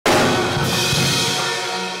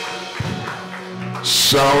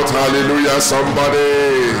Shout hallelujah,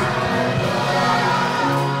 somebody.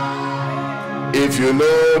 If you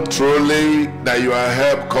know truly that your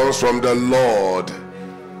help comes from the Lord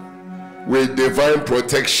with divine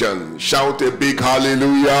protection, shout a big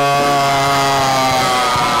hallelujah.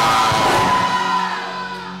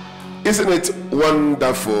 Isn't it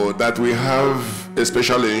wonderful that we have a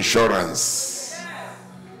special insurance?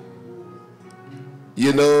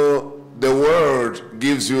 You know, the word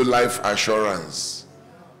gives you life assurance.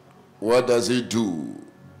 What does it do?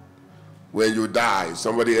 When you die,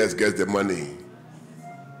 somebody else gets the money.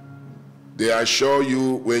 They assure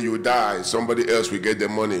you when you die, somebody else will get the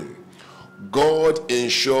money. God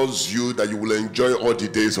ensures you that you will enjoy all the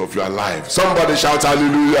days of your life. Somebody shout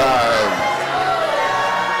hallelujah.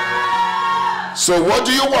 So what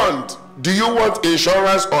do you want? Do you want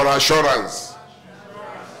insurance or assurance?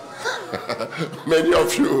 Many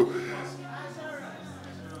of you.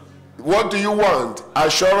 What do you want?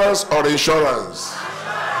 Assurance or insurance?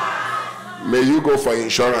 May you go for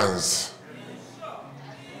insurance.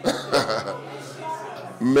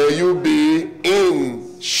 May you be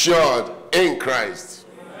insured in Christ.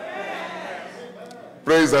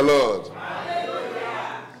 Praise the Lord.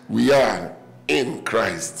 We are in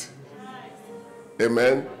Christ.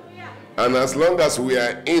 Amen. And as long as we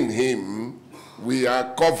are in him, we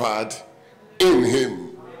are covered in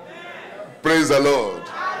him. Praise the Lord.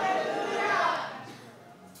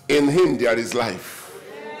 In him there is life.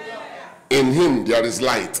 In him there is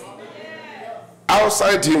light.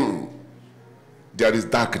 Outside him there is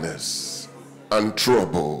darkness and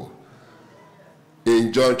trouble.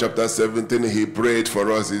 In John chapter 17, he prayed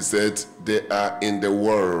for us. He said, they are in the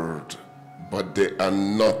world, but they are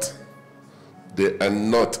not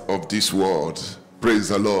of this world. Praise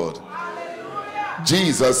the Lord. Hallelujah.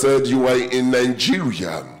 Jesus said, you are in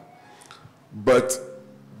Nigeria, but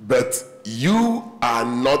you are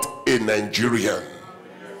not a Nigerian.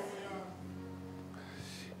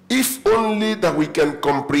 If only that we can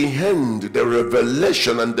comprehend the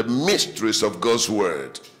revelation and the mysteries of God's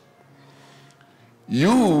word.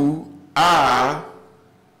 You are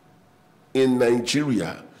in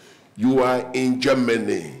Nigeria. You are in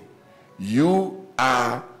Germany. You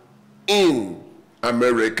are in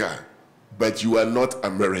America. But you are not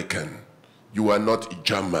American. You are not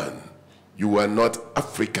German. You are not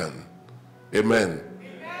African. Amen.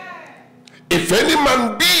 Amen. If any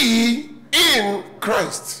man be in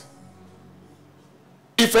Christ.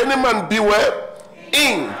 If any man be where?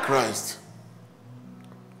 In Christ.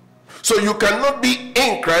 So you cannot be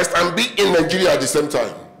in Christ and be in Nigeria at the same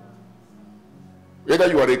time. Whether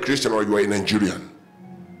you are a Christian or you are a Nigerian.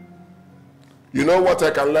 You know what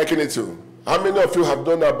I can liken it to? How many of you have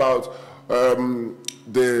known about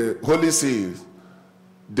the Holy See?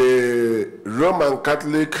 The Roman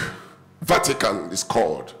Catholic Vatican is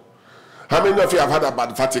called. How many of you have heard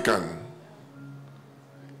about Vatican?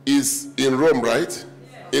 Is in Rome, right?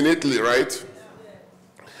 In Italy, right?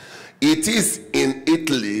 It is in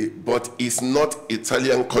Italy, but it's not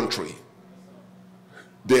Italian country.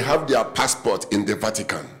 They have their passport in the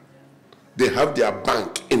Vatican. They have their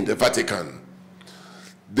bank in the Vatican.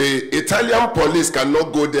 The Italian police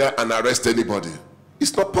cannot go there and arrest anybody.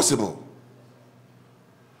 It's not possible.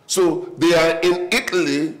 So they are in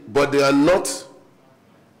Italy, but they are not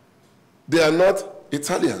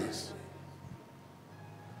Italians.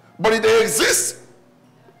 But they exist.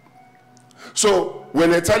 So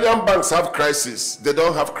when Italian banks have crisis, they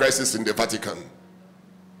don't have crisis in the Vatican.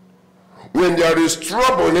 When there is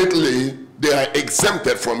trouble in Italy, they are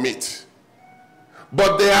exempted from it.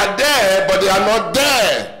 But they are there, but they are not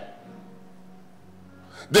there.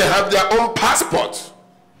 They have their own passport.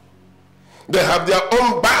 They have their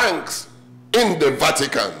own banks in the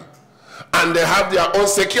Vatican. And they have their own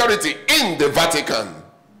security in the Vatican.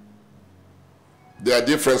 They are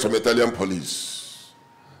different from Italian police.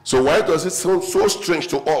 So why does it sound so strange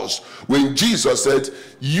to us when Jesus said,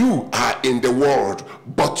 you are in the world,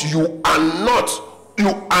 but you are not. You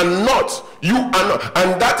are not. You are not.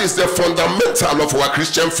 And that is the fundamental of our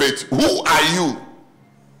Christian faith. Who are you?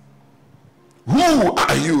 Who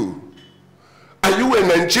are you? Are you a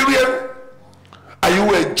Nigerian? Are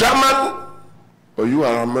you a German? Or you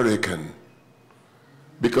are American?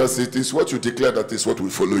 Because it is what you declare that is what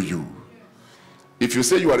will follow you. If you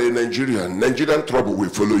say you are a Nigerian, Nigerian trouble will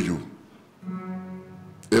follow you.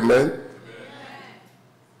 Amen?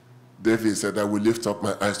 David said, I will lift up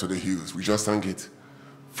my eyes to the hills. We just sang it.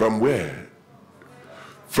 From where?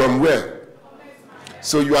 From where?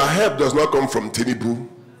 So your help does not come from Tinubu.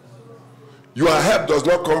 Your help does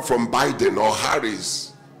not come from Biden or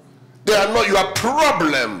Harris. They are not your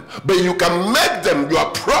problem, but you can make them your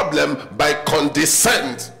problem by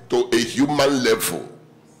condescend to a human level.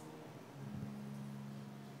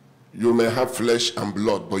 You may have flesh and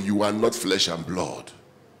blood, but you are not flesh and blood.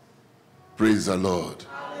 Praise the Lord.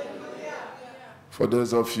 Hallelujah. For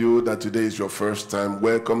those of you that today is your first time,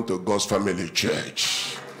 welcome to God's Family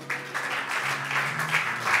Church.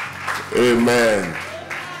 Amen.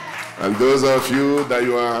 And those of you that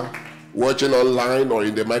you are watching online or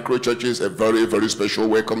in the micro churches, a very, very special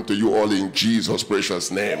welcome to you all in Jesus' precious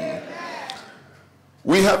name.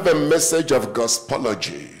 We have a message of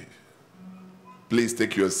gospelology. Please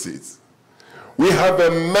take your seats. We have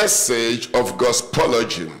a message of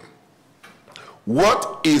gospelology.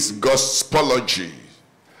 What is gospelology?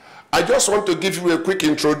 I just want to give you a quick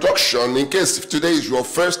introduction in case today is your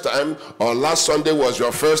first time, or last Sunday was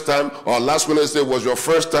your first time, or last Wednesday was your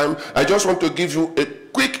first time. I just want to give you a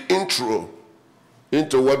quick intro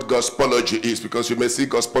into what gospelology is, because you may see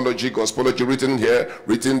gospelology written here,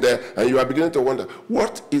 written there, and you are beginning to wonder,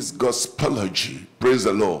 what is gospelology? Praise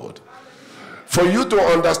the Lord. For you to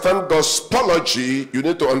understand gospelology, you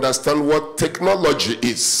need to understand what technology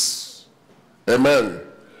is. Amen.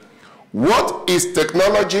 What is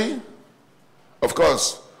technology? Of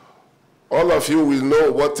course, all of you will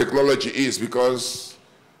know what technology is because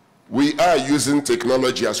we are using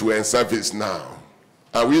technology as we're in service now.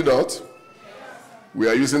 Are we not? We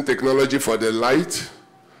are using technology for the light,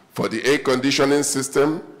 for the air conditioning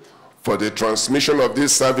system, for the transmission of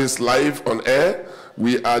this service live on air.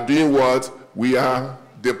 We are doing what? We are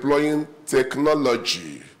deploying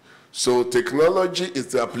technology. So technology is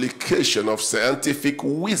the application of scientific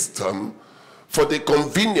wisdom for the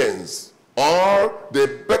convenience or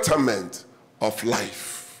the betterment of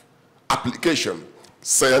life. Application,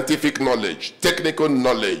 scientific knowledge, technical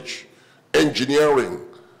knowledge, engineering.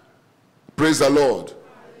 Praise the Lord.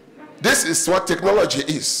 This is what technology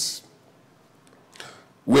is.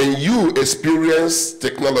 When you experience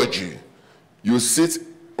technology, you sit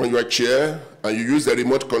on your chair and you use the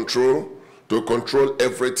remote control to control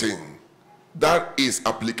everything. That is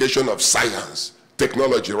application of science,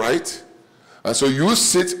 technology, right? And so you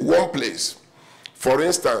sit one place. For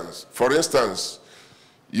instance,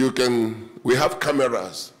 we have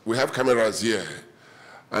cameras here.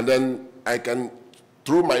 And then I can,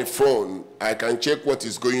 through my phone, I can check what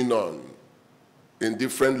is going on in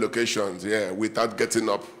different locations here without getting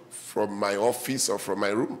up from my office or from my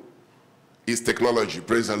room. It's technology,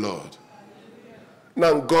 praise the Lord.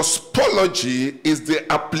 Now, gospelology is the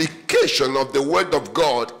application of the word of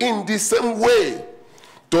God in the same way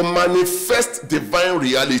to manifest divine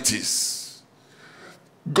realities.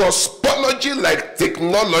 Gospelology, like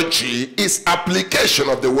technology, is application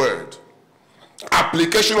of the word.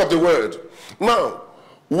 Application of the word. Now,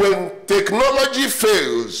 when technology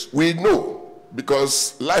fails, we know,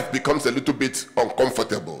 because life becomes a little bit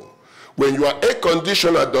uncomfortable. When your air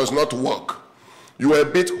conditioner does not work, you are a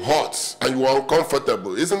bit hot and you are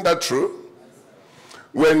uncomfortable. Isn't that true?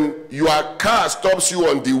 When your car stops you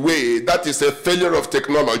on the way, that is a failure of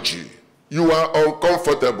technology. You are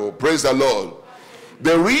uncomfortable. Praise the Lord.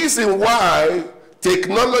 The reason why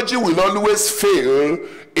technology will always fail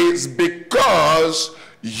is because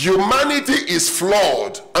humanity is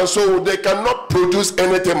flawed, and so they cannot produce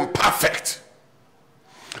anything perfect.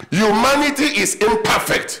 Humanity is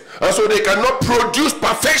imperfect, and so they cannot produce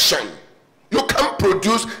perfection. You can't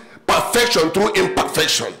produce perfection through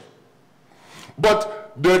imperfection.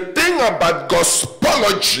 But the thing about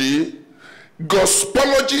gospelology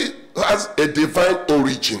has a divine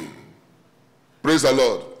origin. Praise the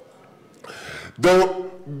Lord. The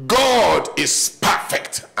God is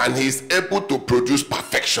perfect and he is able to produce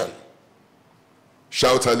perfection.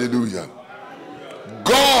 Shout hallelujah.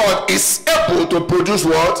 God is able to produce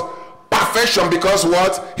what? Perfection, because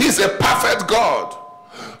what? He's a perfect God.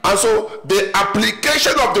 And so the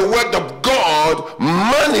application of the word of God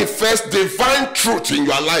manifests divine truth in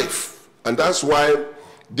your life. And that's why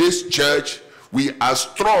this church, we are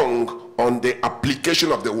strong on the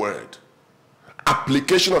application of the word.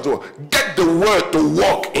 Application of the word. Get the word to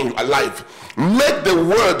work in your life. Make the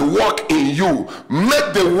word work in you.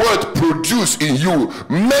 Make the word produce in you.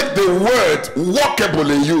 Make the word workable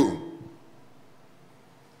in you.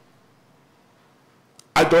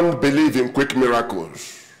 I don't believe in quick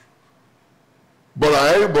miracles, but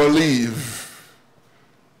I believe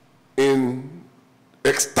in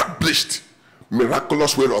established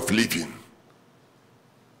miraculous way of living.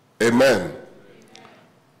 Amen.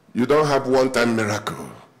 You don't have one-time miracle,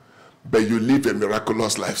 but you live a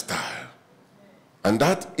miraculous lifestyle. And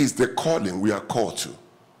that is the calling we are called to.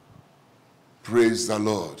 Praise the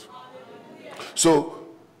Lord. So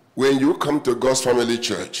When you come to God's Family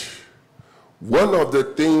Church, one of the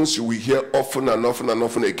things we hear often and often and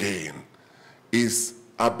often again is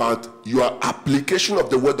about your application of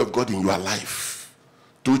the word of God in your life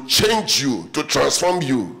to change you, to transform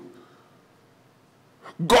you.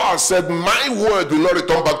 God said, my word will not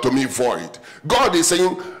return back to me void. God is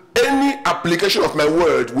saying, any application of my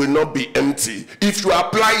word will not be empty. If you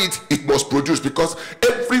apply it, it must produce, because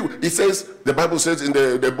it says, the Bible says in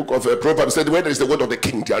the book of Proverbs, said, where there is the word of the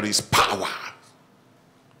king, there is power.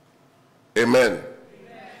 Amen.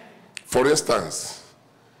 For instance,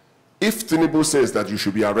 if Tinubu says that you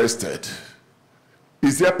should be arrested,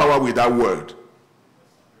 is there power with that word?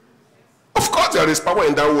 Of course there is power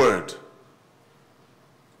in that word.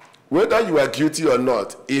 Whether you are guilty or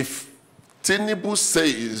not, if Tinubu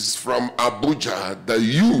says from Abuja that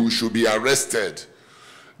you should be arrested,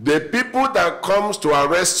 the people that comes to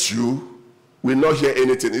arrest you will not hear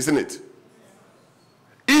anything, isn't it?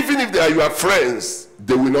 Even if they are your friends,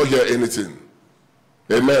 they will not hear anything.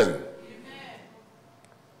 Amen. Amen.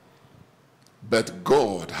 But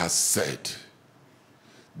God has said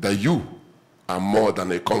that you are more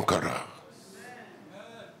than a conqueror.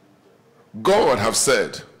 God has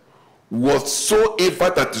said, whatsoever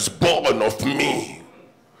that is born of me,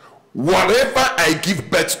 whatever I give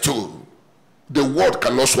birth to, the world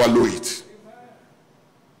cannot swallow it.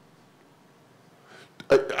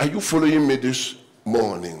 Are you following me this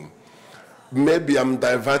morning? Maybe I'm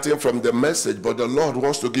diverting from the message, but the Lord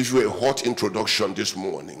wants to give you a hot introduction this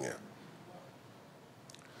morning.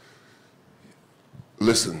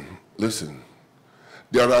 Listen.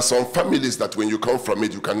 There are some families that when you come from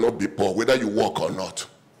it, you cannot be poor, whether you work or not.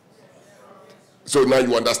 So now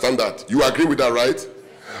you understand that. You agree with that, right?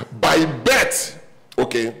 By birth,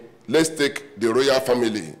 okay, let's take the royal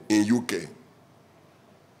family in UK.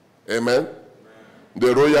 Amen?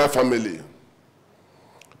 The royal family.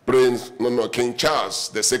 King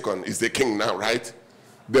Charles II is the king now, right?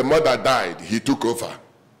 The mother died, he took over.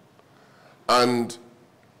 And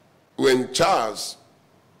when Charles,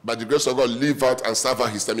 by the grace of God, live out and serve out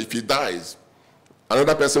his time, if he dies,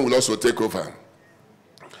 another person will also take over.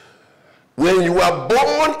 When you are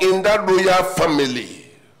born in that royal family,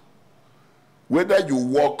 whether you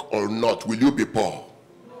work or not, will you be poor?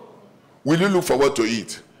 Will you look for what to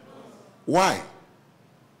eat? Why?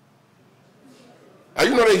 Are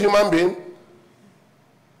you not a human being?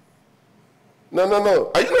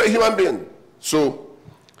 No. Are you not a human being? So,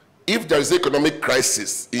 if there is economic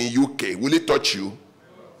crisis in UK, will it touch you?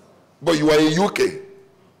 But you are in UK.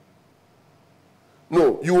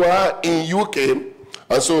 No, you are in UK,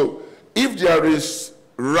 and so if there is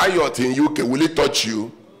riot in UK, will it touch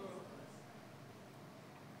you?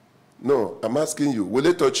 No, I'm asking you, will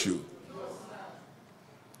it touch you?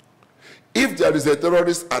 If there is a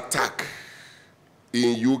terrorist attack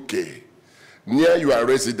in UK near your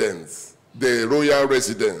residence, the royal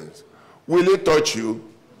residence, will it touch you?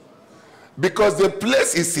 Because the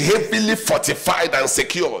place is heavily fortified and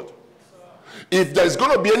secured. If there's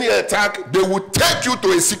going to be any attack, they will take you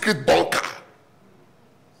to a secret bunker.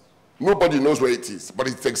 Nobody knows where it is, but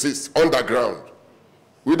it exists underground.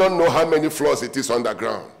 We don't know how many floors it is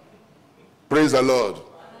underground. Praise the Lord.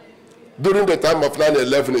 During the time of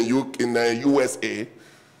 9/11 in the USA,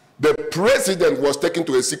 the president was taken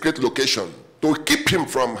to a secret location to keep him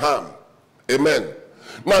from harm. Amen.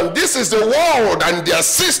 Now, this is the world and their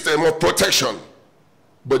system of protection.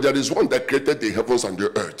 But there is one that created the heavens and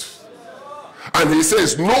the earth. And he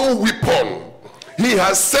says, no weapon. He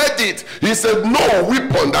has said it. He said, no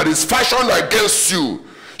weapon that is fashioned against you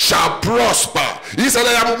shall prosper. He said,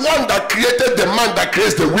 I am one that created the man that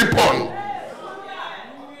creates the weapon.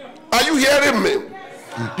 Are you hearing me?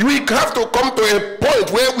 We have to come to a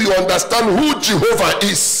point where we understand who Jehovah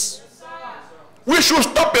is. We should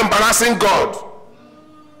stop embarrassing God.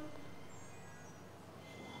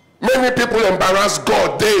 Many people embarrass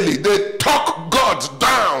God daily. They talk God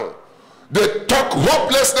down. They talk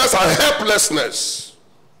hopelessness and helplessness.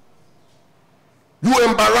 You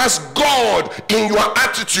embarrass God in your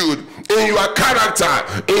attitude, in your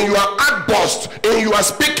character, in your outburst, in your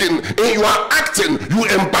speaking, in your acting. You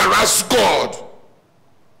embarrass God.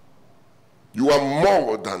 You are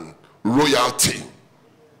more than royalty.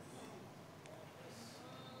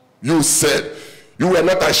 You said you were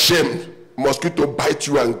not ashamed. Mosquito bite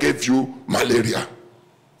you and gave you malaria.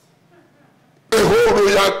 A whole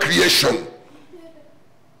royal creation.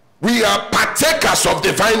 We are partakers of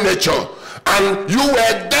divine nature. And you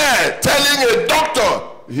were there telling a doctor,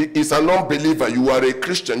 he is an unbeliever, you are a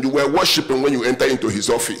Christian, you were worshiping when you enter into his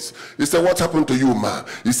office. He said, what happened to you, ma?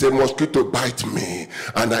 He said, mosquito bite me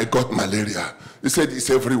and I got malaria. He said, it's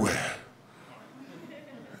everywhere.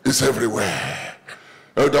 It's everywhere.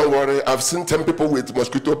 Oh, don't worry. I've seen 10 people with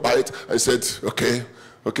mosquito bite. I said, okay,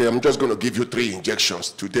 I'm just going to give you 3 injections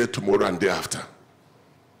today, tomorrow, and day after.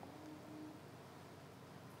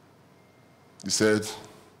 He said,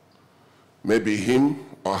 maybe him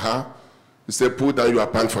or her. He said, pull down your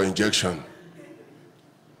pants for injection.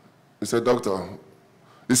 He said, doctor.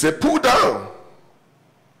 He said, pull down.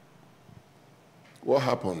 What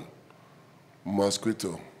happened?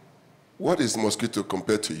 Mosquito. What is mosquito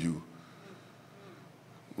compared to you?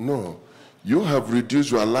 No. You have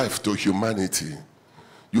reduced your life to humanity.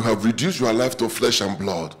 You have reduced your life to flesh and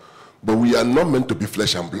blood. But we are not meant to be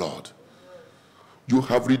flesh and blood. You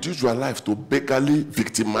have reduced your life to beggarly,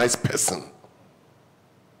 victimized person.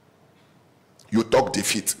 You talk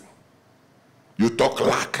defeat. You talk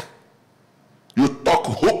lack. You talk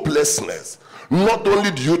hopelessness. Not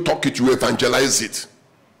only do you talk it, you evangelize it.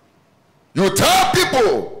 You tell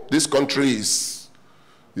people this country is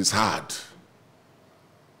hard.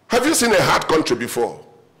 Have you seen a hard country before?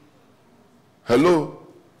 Hello?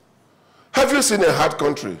 Have you seen a hard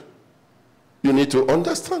country? You need to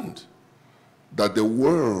understand that the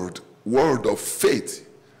word of faith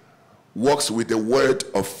works with the word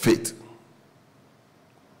of faith.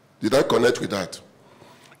 Did I connect with that?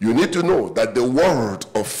 You need to know that the word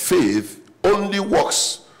of faith only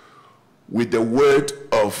works with the word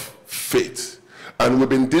of faith. And we've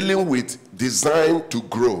been dealing with design to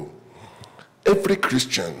grow. Every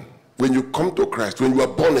Christian, when you come to Christ, when you are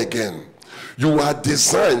born again, you are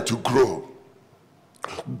designed to grow.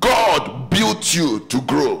 God built you to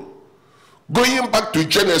grow. Going back to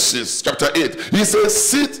Genesis chapter 8, he says,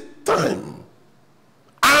 seed time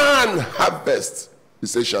and harvest, he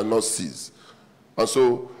says, shall not cease. And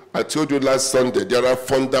so I told you last Sunday, there are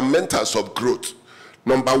fundamentals of growth.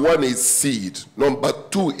 Number 1 is seed. Number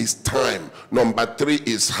 2 is time. Number 3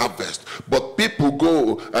 is harvest. But people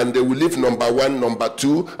go and they will leave number 1, number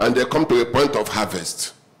 2, and they come to a point of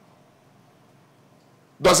harvest.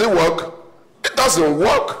 Does it work? It doesn't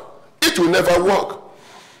work. It will never work.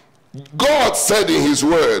 God said in his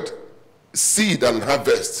word, seed and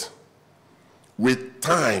harvest with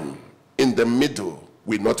time in the middle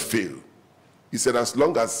will not fail. He said, as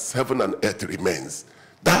long as heaven and earth remains.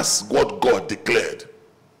 That's what God declared.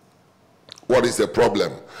 What is the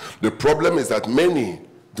problem? The problem is that many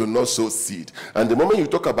do not sow seed. And the moment you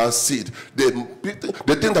talk about seed, the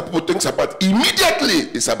thing that people think about immediately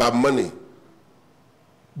is about money.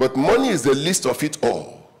 But money is the least of it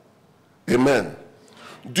all. Amen.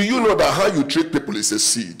 Do you know that how you treat people is a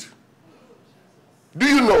seed? Do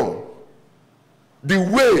you know? The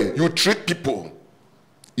way you treat people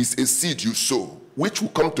is a seed you sow, which will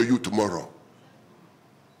come to you tomorrow.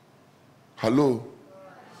 Hello?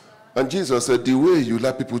 And Jesus said, the way you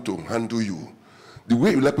like people to handle you, the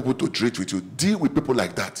way you like people to treat with you, deal with people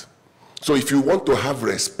like that. So if you want to have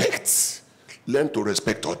respect, learn to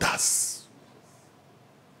respect others.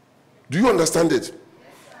 Do you understand it?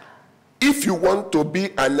 If you want to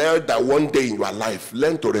be an elder one day in your life,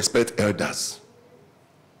 learn to respect elders.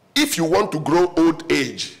 If you want to grow old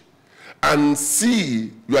age and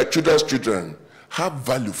see your children's children, have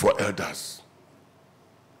value for elders.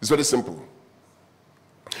 It's very simple.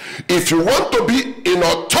 If you want to be in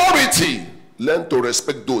authority, learn to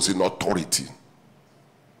respect those in authority.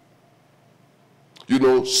 You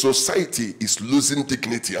know, society is losing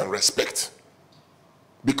dignity and respect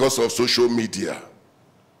because of social media.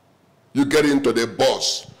 You get into the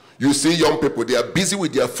bus, you see young people, they are busy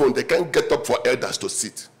with their phone, they can't get up for elders to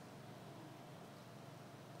sit.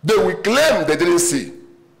 They will claim they didn't see.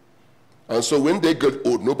 And so when they get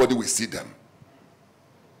old, nobody will see them.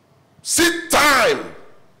 Seed time.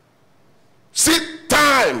 Seed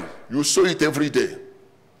time. You sow it every day.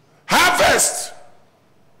 Harvest.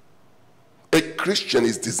 A Christian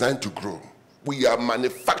is designed to grow. We are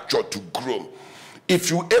manufactured to grow. If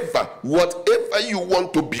you ever, whatever you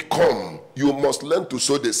want to become, you must learn to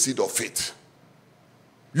sow the seed of faith.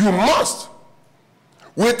 You must.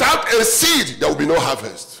 Without a seed, there will be no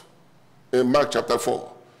harvest. In Mark chapter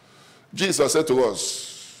 4, Jesus said to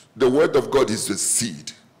us, the word of God is the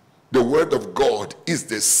seed. The word of God is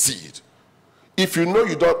the seed. If you know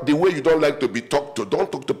the way you don't like to be talked to, don't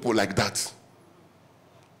talk to people like that.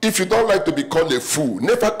 If you don't like to be called a fool,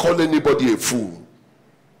 never call anybody a fool.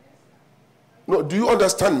 No, do you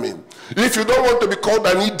understand me? If you don't want to be called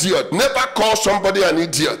an idiot, never call somebody an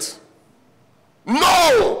idiot.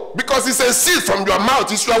 No, because it's a seed from your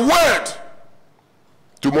mouth. It's your word.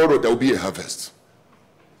 Tomorrow there will be a harvest.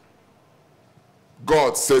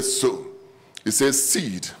 God says so. He says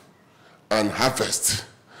seed and harvest.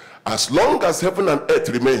 As long as heaven and earth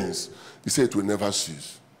remains, he said it will never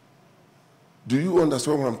cease. Do you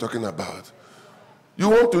understand what I'm talking about? You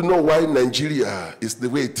want to know why Nigeria is the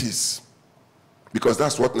way it is? Because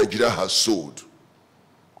that's what Nigeria has sowed.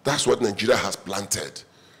 That's what Nigeria has planted.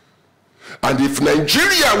 And if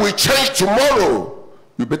Nigeria will change tomorrow,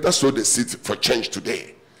 you better sow the seed for change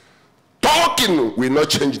today. Talking will not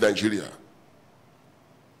change Nigeria.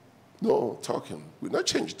 No, talking will not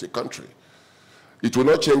change the country. It will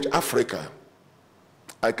not change Africa.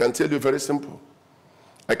 I can tell you very simple.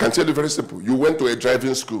 I can tell you very simple. You went to a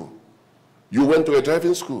driving school. You went to a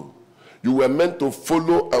driving school. You were meant to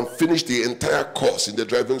follow and finish the entire course in the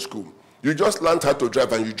driving school. You just learned how to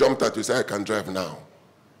drive and you jumped out. You said, I can drive now.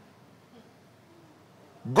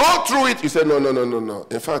 Go through it. You said, no.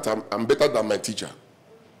 In fact, I'm better than my teacher.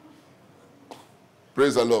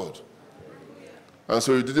 Praise the Lord. And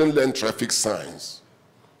so you didn't learn traffic signs.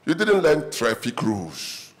 You didn't learn traffic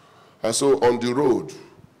rules. And so on the road,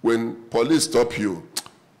 when police stop you, you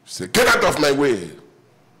say, get out of my way.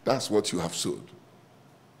 That's what you have sowed.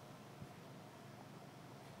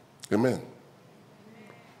 Amen.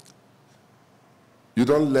 You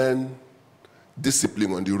don't learn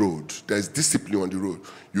discipline on the road. There's discipline on the road.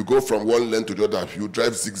 You go from one lane to the other. You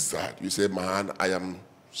drive zigzag. You say, man, I am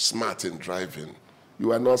smart in driving.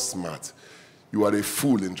 You are not smart. You are a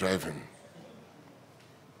fool in driving.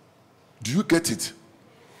 Do you get it?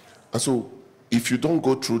 And so, if you don't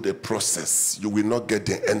go through the process, you will not get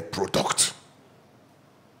the end product.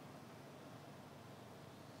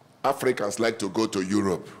 Africans like to go to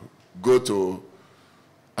Europe, go to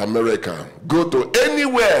America, go to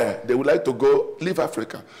anywhere. They would like to go, leave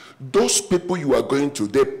Africa. Those people you are going to,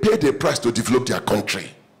 they pay the price to develop their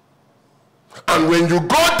country. And when you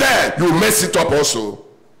go there, you mess it up also.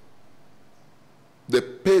 They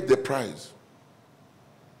pay the price.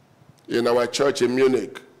 In our church in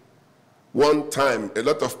Munich, one time, a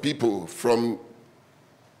lot of people from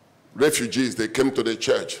refugees, they came to the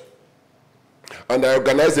church. And I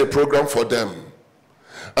organized a program for them.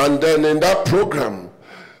 And then in that program,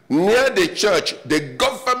 near the church, the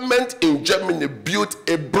government in Germany built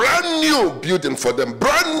a brand new building for them.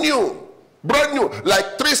 Brand new,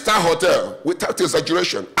 like 3-star hotel, without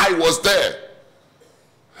exaggeration. I was there.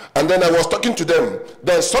 And then I was talking to them.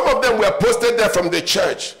 Then some of them were posted there from the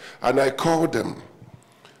church. And I called them.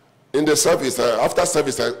 In the service, after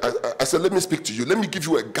service, I said, let me speak to you. Let me give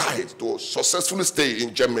you a guide to successfully stay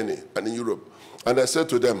in Germany and in Europe. And I said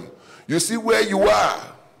to them, you see where you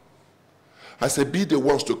are? I said, be the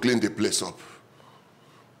ones to clean the place up.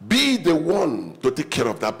 Be the one to take care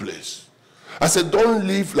of that place. I said, don't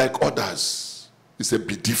live like others. He said,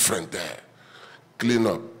 be different there. Clean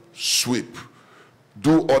up, sweep,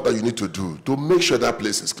 do all that you need to do to make sure that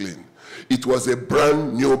place is clean. It was a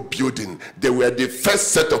brand new building. They were the first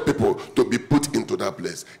set of people to be put into that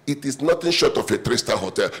place. It is nothing short of a 3-star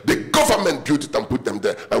hotel. The government built it and put them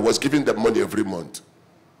there and was giving them money every month.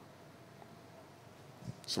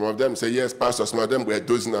 Some of them say, yes, Pastor. Some of them were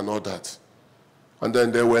dozing and all that. And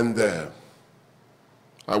then they went there.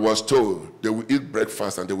 I was told they will eat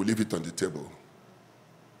breakfast and they will leave it on the table.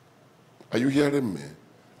 Are you hearing me?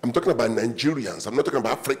 I'm talking about Nigerians. I'm not talking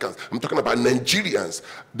about Africans. I'm talking about Nigerians.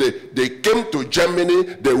 They came to Germany.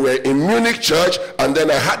 They were in Munich church. And then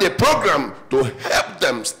I had a program to help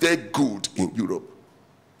them stay good in Europe.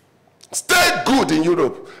 Stay good in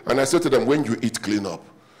Europe. And I said to them, when you eat, clean up.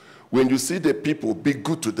 When you see the people, be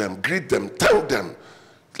good to them. Greet them. Thank them.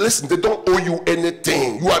 Listen, they don't owe you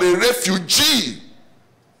anything. You are a refugee.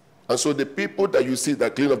 And so the people that you see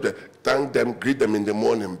that clean up there, thank them, greet them in the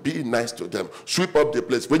morning, be nice to them, sweep up the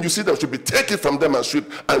place. When you see them, should be taken from them and sweep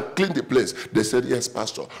and clean the place. They said, yes,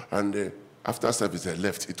 Pastor. And after service, they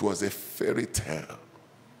left. It was a fairy tale.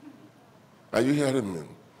 Are you hearing me?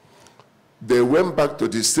 They went back to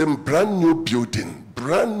the same brand new building,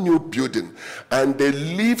 and they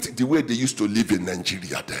lived the way they used to live in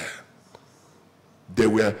Nigeria there. They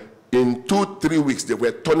were, in 2-3 weeks, they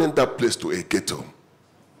were turning that place to a ghetto.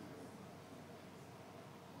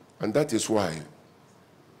 And that is why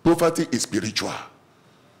poverty is spiritual.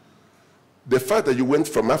 The fact that you went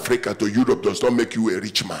from Africa to Europe does not make you a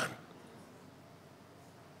rich man.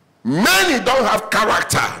 Many don't have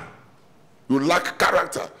character. You lack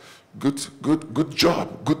character. Good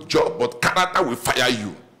job, but character will fire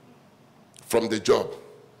you from the job.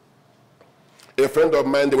 A friend of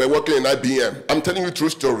mine, they were working in IBM. I'm telling you a true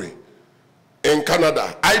story. In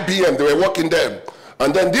Canada, IBM, they were working there.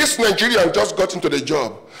 And then this Nigerian just got into the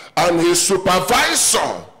job. And his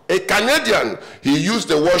supervisor, a Canadian, he used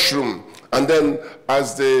the washroom. And then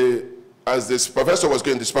as the supervisor was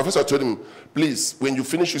going, the supervisor told him, please, when you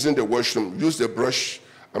finish using the washroom, use the brush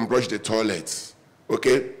and brush the toilet.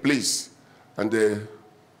 Okay, please. And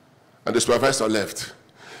And the supervisor left.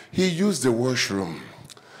 He used the washroom.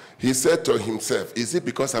 He said to himself, is it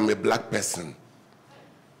because I'm a black person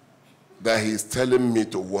that he's telling me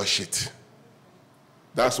to wash it?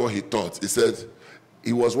 That's what he thought. He said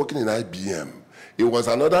he was working in IBM. It was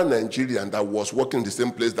another Nigerian that was working in the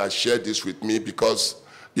same place that shared this with me because,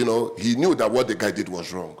 you know, he knew that what the guy did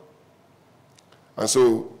was wrong. And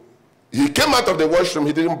so he came out of the washroom,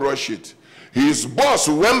 he didn't brush it. His boss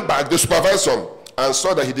went back, the supervisor, and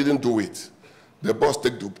saw that he didn't do it. The boss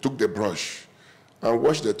took the brush and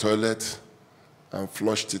washed the toilet and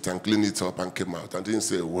flushed it and cleaned it up and came out and didn't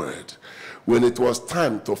say a word. When it was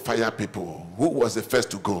time to fire people, who was the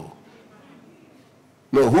first to go?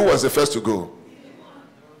 No, who was the first to go?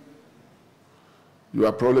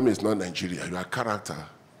 Your problem is not Nigeria. Your character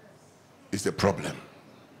is the problem.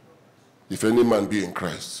 If any man be in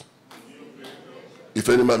Christ. If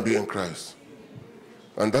any man be in Christ.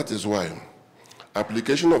 And that is why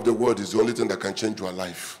application of the word is the only thing that can change your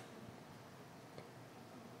life.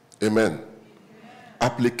 Amen.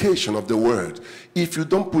 Application of the word. If you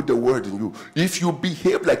don't put the word in you, if you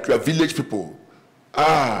behave like you are village people,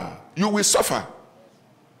 you will suffer.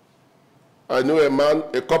 I know a man,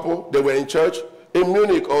 a couple, they were in church in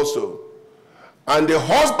Munich also. And the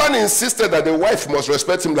husband insisted that the wife must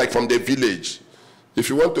respect him like from the village. If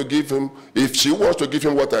she wants to give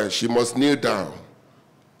him water, she must kneel down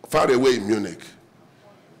far away in Munich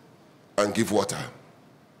and give water.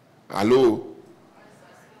 Hello?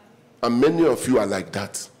 And many of you are like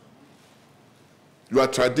that. Your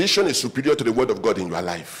tradition is superior to the word of God in your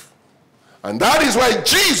life. And that is why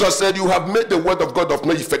Jesus said you have made the word of God of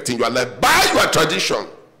no effect in your life by your tradition.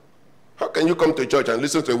 How can you come to church and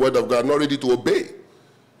listen to the word of God and not ready to obey?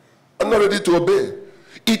 I'm not ready to obey.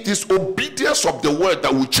 It is obedience of the word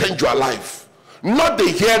that will change your life, not the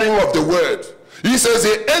hearing of the word. He says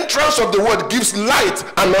the entrance of the word gives light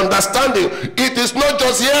and understanding. It is not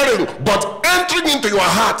just hearing, but entering into your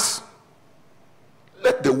heart.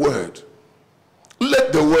 Let the word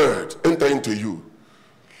enter into you.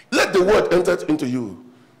 Let the word enter into you.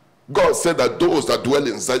 God said that those that dwell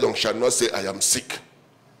in Zion shall not say, I am sick.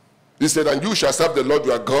 He said, and you shall serve the Lord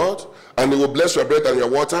your God, and he will bless your bread and your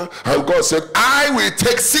water. And God said, I will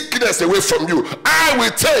take sickness away from you. I will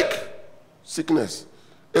take sickness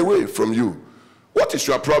away from you. What is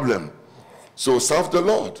your problem? So serve the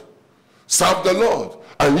Lord. Serve the Lord.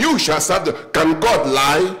 And you shall serve the... Can God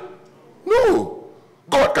lie? No.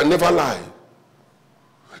 God can never lie.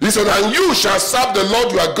 He said, and you shall serve the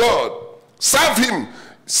Lord your God. Serve him.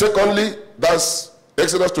 Secondly, that's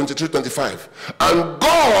Exodus 23:25. And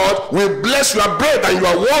God will bless your bread and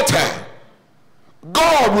your water.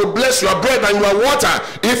 God will bless your bread and your water.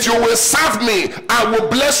 If you will serve me, I will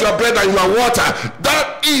bless your bread and your water.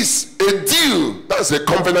 That is a deal. That's a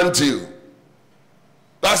covenant deal.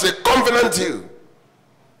 That's a covenant deal.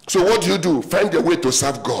 So what do? Find a way to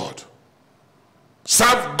serve God.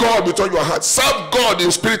 Serve God with all your heart. Serve God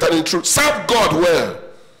in spirit and in truth. Serve God well.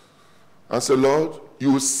 And say, Lord,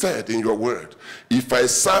 you said in your word, if I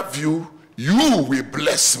serve you, you will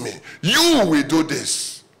bless me. You will do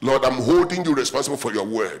this. Lord, I'm holding you responsible for your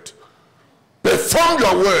word. Perform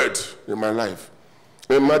your word in my life.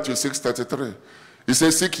 In Matthew 6:33, he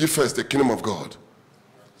says, seek ye first the kingdom of God.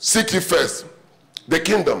 Seek ye first the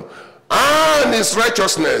kingdom and his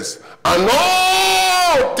righteousness, and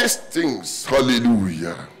all these things,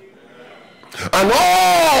 hallelujah, and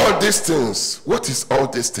all these things. What is all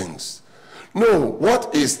these things? No,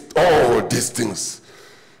 what is all these things?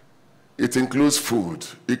 It includes food,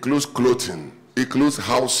 it includes clothing, it includes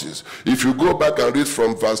houses. If you go back and read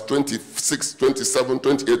from verse 26, 27,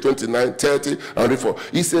 28, 29, 30, and read for,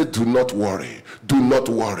 he said, do not worry, do not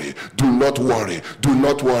worry, do not worry, do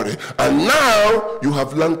not worry. And now you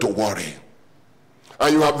have learned to worry.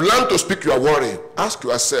 And you have learned to speak your worry. Ask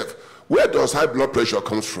yourself, where does high blood pressure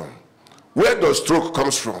come from? Where does stroke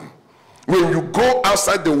comes from? When you go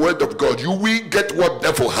outside the word of God, you will get what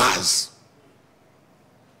devil has.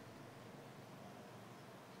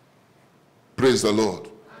 Praise the Lord.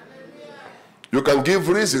 Hallelujah. You can give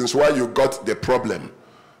reasons why you got the problem,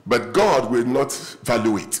 but God will not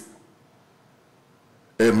value it.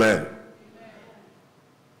 Amen.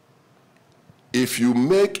 If you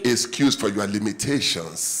make excuse for your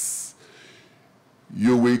limitations,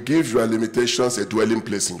 you will give your limitations a dwelling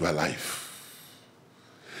place in your life.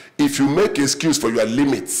 If you make excuse for your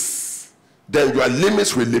limits, then your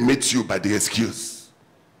limits will limit you by the excuse.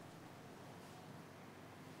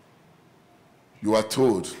 You are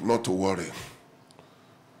told not to worry.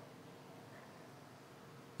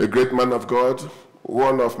 A great man of God,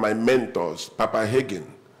 one of my mentors, Papa Hagin,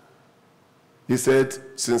 He said,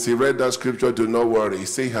 since he read that scripture, do not worry. He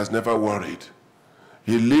said he has never worried.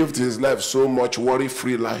 He lived his life so much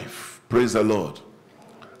worry-free life. Praise the Lord.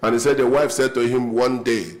 And he said, the wife said to him one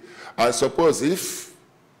day, I suppose if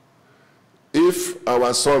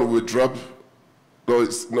our son will drop,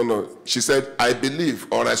 no. She said, I believe,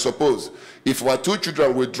 or I suppose, if our 2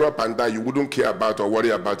 children will drop and die, you wouldn't care about or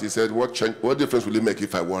worry about. He said, what difference will it make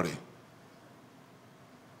if I worry?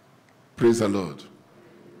 Praise the Lord.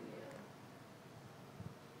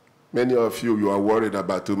 Many of you are worried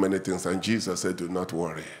about too many things, and Jesus said, do not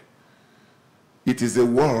worry. It is a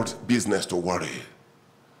world business to worry.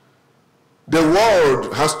 The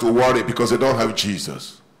world has to worry because they don't have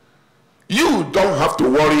Jesus. You don't have to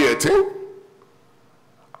worry a thing.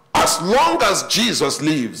 As long as Jesus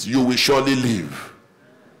lives, you will surely live.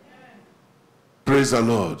 Praise the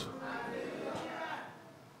Lord.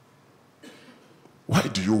 Why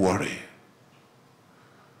do you worry?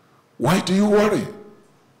 Why do you worry?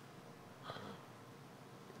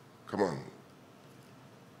 Come on.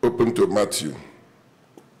 Open to Matthew.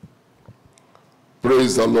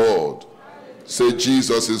 Praise the Lord. Say,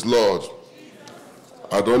 Jesus is Lord.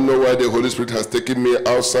 I don't know why the Holy Spirit has taken me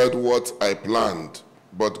outside what I planned,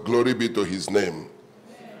 but glory be to his name.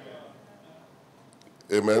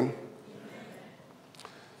 Amen.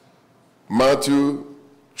 Matthew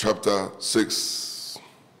chapter 6.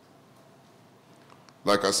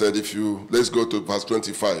 Like I said, let's go to verse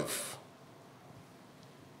 25.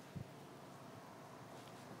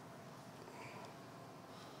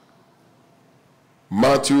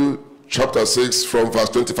 Matthew chapter 6 from verse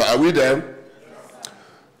 25. Are we there? Yes.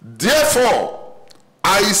 Therefore,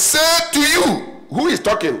 I say to you, who is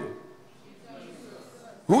talking? Jesus.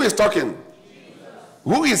 Who is talking? Jesus.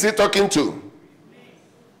 Who is he talking to? Me.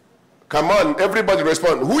 Come on, everybody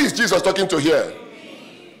respond. Who is Jesus talking to here?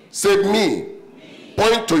 Me. Say me. Me.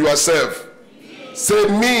 Point to yourself. Me. Say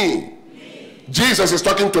me. Me. Jesus is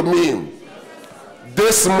talking to me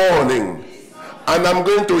this morning, and I'm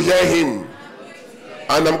going to hear him.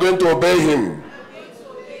 And I'm going to obey him.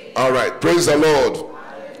 All right. Praise the Lord.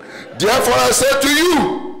 Therefore, I say to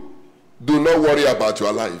you, do not worry about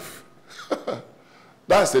your life.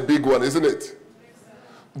 That's a big one, isn't it?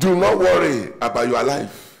 Do not worry about your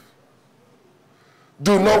life.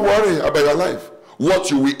 Do not worry about your life.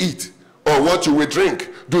 What you will eat or what you will drink,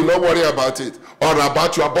 do not worry about it. Or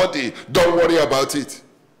about your body, don't worry about it.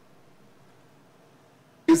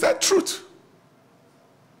 Is that truth?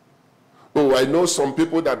 Oh, I know some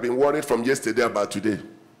people that have been worried from yesterday about today.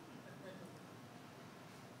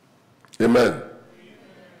 Amen.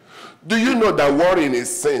 Do you know that worrying is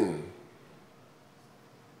sin?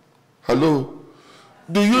 Hello?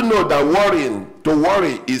 Do you know that to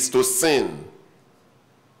worry is to sin?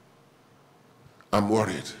 I'm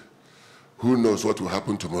worried. Who knows what will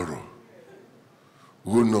happen tomorrow?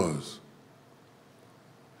 Who knows?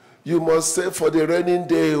 You must save for the raining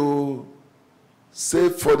day, oh.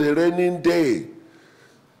 Save for the raining day.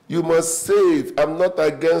 You must save. I'm not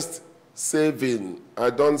against saving. I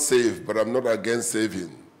don't save, but I'm not against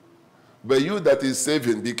saving. But you that is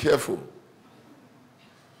saving, be careful.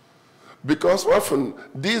 Because often,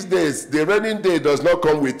 these days, the raining day does not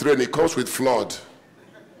come with rain, it comes with flood.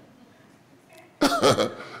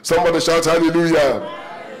 Somebody shout hallelujah. Hallelujah.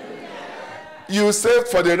 You saved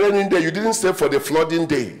for the raining day, you didn't save for the flooding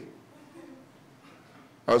day.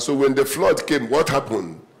 And so when the flood came, what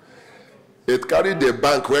happened? It carried the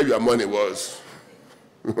bank where your money was.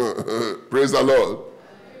 Praise the Lord.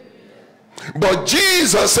 But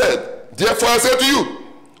Jesus said, therefore I say to you,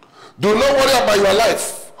 do not worry about your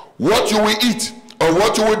life, what you will eat or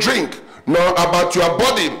what you will drink, nor about your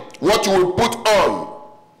body, what you will put on.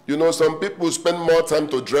 You know, some people spend more time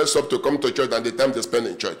to dress up to come to church than the time they spend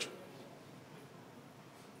in church.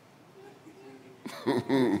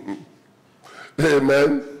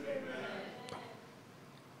 Amen.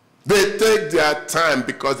 They take their time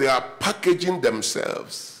because they are packaging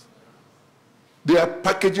themselves. They are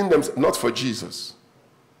packaging themselves, not for Jesus.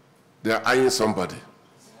 They are eyeing somebody.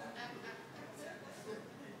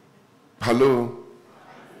 Hello?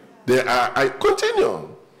 They are,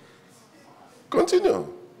 continue.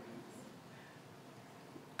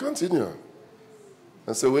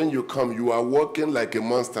 And so when you come, you are walking like a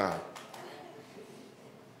monster.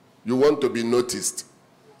 You want to be noticed.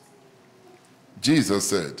 Jesus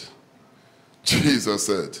said,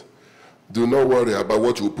 do not worry about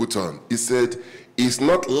what you put on. He said, is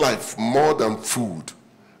not life more than food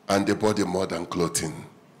and the body more than clothing?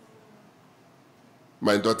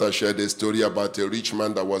 My daughter shared a story about a rich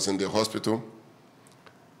man that was in the hospital,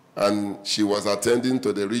 and she was attending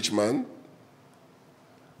to the rich man,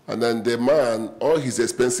 And then the man, all his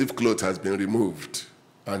expensive clothes has been removed.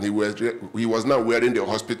 And he was now wearing the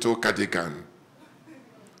hospital cardigan.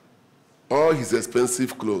 All his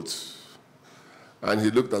expensive clothes. And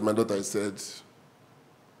he looked at my daughter and said,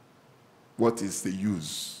 what is the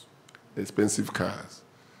use? Expensive cars,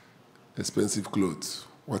 expensive clothes.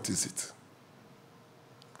 What is it?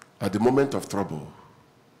 At the moment of trouble,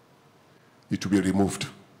 it will be removed.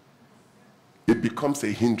 It becomes a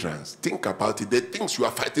hindrance. Think about it. The things you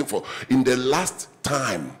are fighting for in the last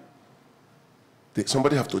time,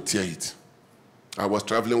 somebody have to tear it. I was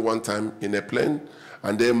traveling one time in a plane,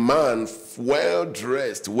 and a man,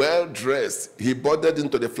 well-dressed, he boarded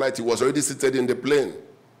into the flight. He was already seated in the plane.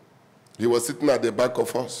 He was sitting at the back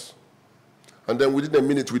of us. And then within a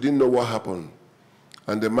minute, we didn't know what happened.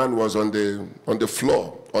 And the man was on the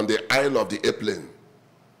floor, on the aisle of the airplane.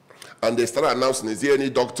 And they started announcing, is there any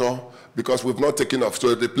doctor? Because we've not taken off,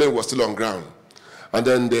 so the plane was still on ground. And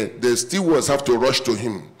then the stewards have to rush to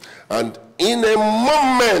him. And in a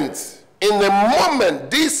moment,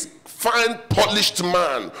 this fine, polished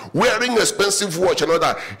man, wearing expensive watch and all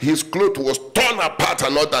that, his clothes was torn apart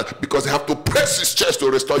and all that, because they have to press his chest to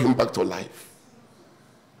restore him back to life.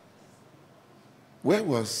 Where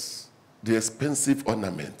was the expensive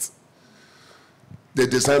ornament? The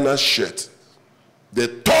designer's shirt. They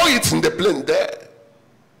tore it in the plane there.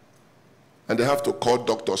 And they have to call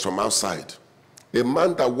doctors from outside. A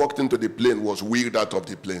man that walked into the plane was wheeled out of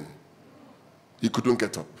the plane. He couldn't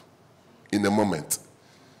get up. In a moment.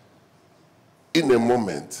 In a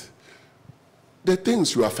moment. The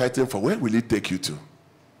things you are fighting for, where will it take you to?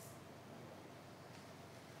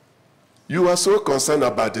 You are so concerned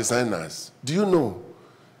about designers. Do you know?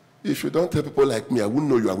 If you don't tell people like me, I wouldn't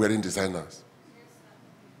know you are wearing designers.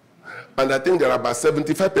 And I think there are about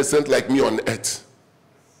 75% like me on earth.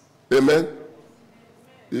 Amen?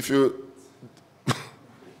 If you...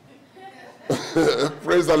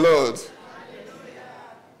 Praise the Lord.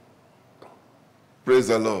 Praise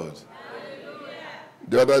the Lord.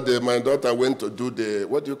 The other day, my daughter went to do the,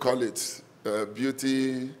 what do you call it?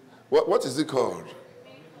 Beauty, what is it called?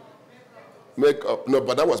 Makeup. No,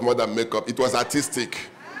 but that was more than makeup. It was artistic.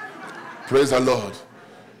 Praise the Lord.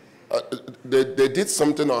 They did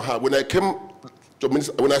something on her. When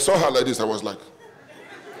I saw her like this, I was like,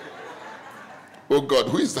 oh God,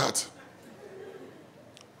 who is that?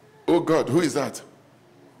 Oh God, who is that?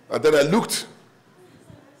 And then I looked,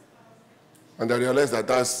 and I realized that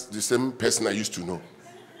that's the same person I used to know.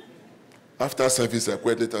 After service, I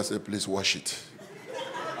quit it and said, please wash it.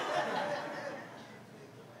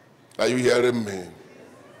 Are you hearing me?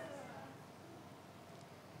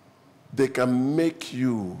 They can make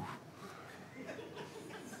you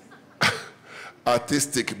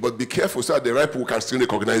artistic, but be careful so that the right people can still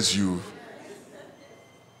recognize you.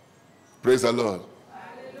 Praise the Lord.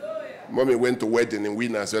 Hallelujah. Mommy went to wedding in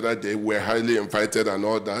Winners the other day. We were highly invited and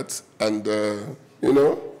all that. And, you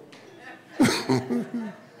know.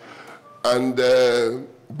 And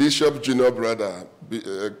Bishop Junior brother,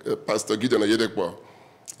 Pastor Gideon Oyedekpo,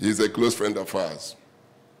 he's a close friend of ours.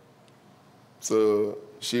 So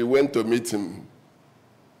she went to meet him.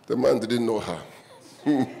 The man didn't know her.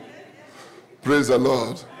 Praise the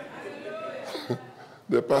Lord.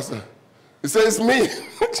 The pastor, he says, it's me.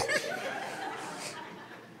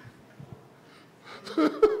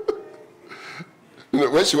 You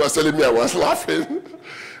know, when she was telling me, I was laughing.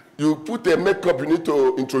 You put a makeup, you need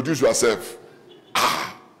to introduce yourself.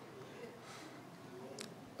 Ah.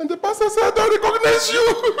 And the pastor said, I don't recognize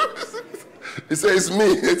you. He said, it's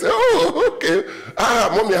me. He said, oh, okay.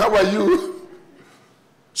 Ah, mommy, how are you?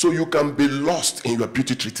 So you can be lost in your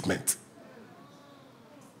beauty treatment.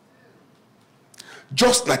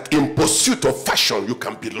 Just like in pursuit of fashion, you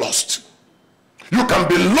can be lost. You can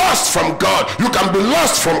be lost from God. You can be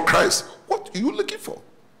lost from Christ. What are you looking for?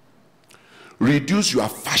 Reduce your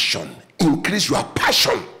fashion. Increase your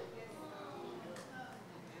passion.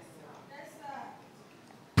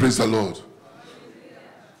 Praise the Lord.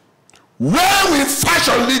 Where will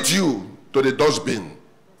fashion lead you? To the dustbin.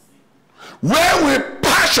 Where will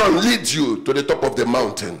passion lead you? To the top of the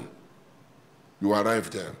mountain. You arrive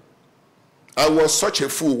there. I was such a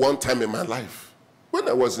fool one time in my life. When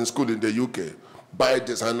I was in school in the UK, buy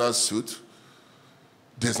designer suit.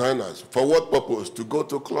 Designers. For what purpose? To go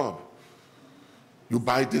to club. You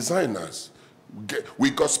buy designers.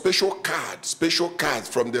 We got special cards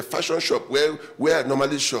from the fashion shop where I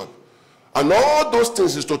normally shop. And all those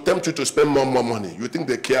things is to tempt you to spend more money. You think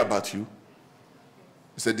they care about you?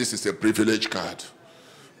 He said, this is a privilege card.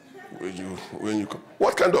 When you come.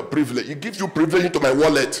 What kind of privilege? It gives you privilege into my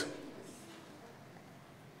wallet.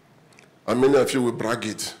 And many of you will brag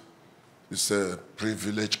it. It's a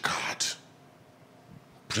privilege card.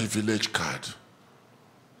 Privilege card.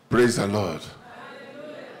 Praise the Lord.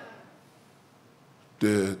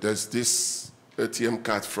 There's this ATM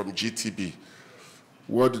card from GTB.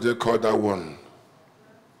 What do they call that one?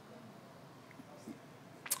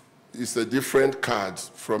 It's a different card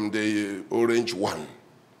from the orange one.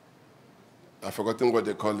 I've forgotten what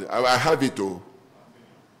they call it. I have it though.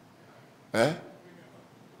 Eh?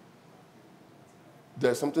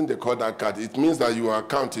 There's something they call that card. It means that your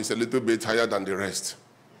account is a little bit higher than the rest.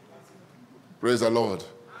 Praise the Lord.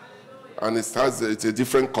 And it's a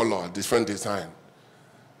different color, different design.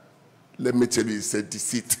 Let me tell you, it's a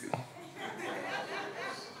deceit.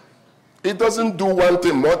 It doesn't do one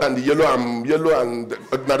thing more than the yellow and the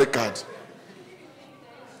ordinary card.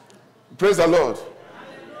 Praise the Lord.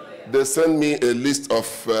 They send me a list of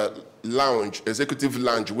executive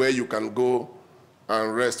lounge where you can go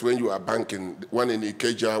and rest when you are banking. One in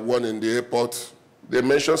Ikeja, one in the airport. They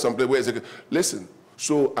mention some place where executive. Listen,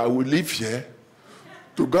 so I will leave here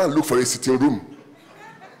to go and look for a sitting room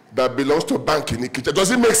that belongs to a bank in Ikeja.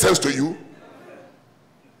 Does it make sense to you?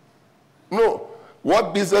 No.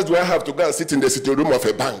 What business do I have to go and sit in the sitting room of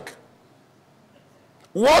a bank?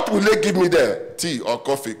 What will they give me there? Tea or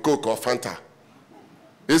coffee, Coke or Fanta?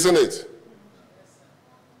 Isn't it?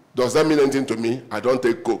 Does that mean anything to me? I don't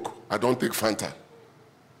take Coke. I don't take Fanta.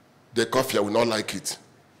 The coffee, I will not like it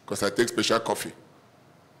because I take special coffee.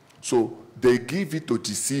 So they give it to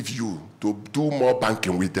deceive you, to do more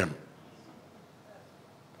banking with them.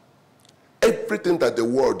 Everything that the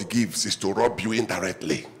world gives is to rob you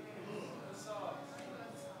indirectly.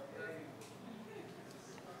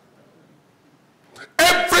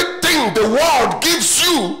 Everything the world gives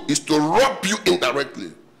you is to rob you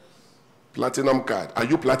indirectly. Platinum card. Are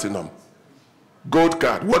you platinum? Gold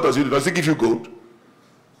card. What does it do? Does it give you gold?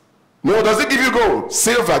 No. Does it give you gold?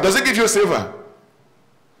 Silver. Does it give you silver?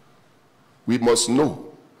 We must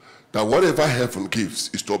know that whatever heaven gives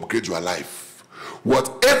is to upgrade your life.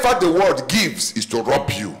 Whatever the world gives is to rob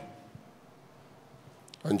you.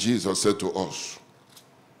 And Jesus said to us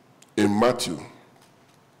in Matthew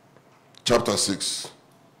chapter 6,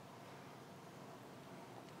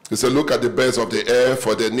 he said, look at the birds of the air,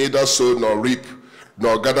 for they neither sow nor reap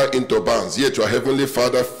nor gather into barns, yet your heavenly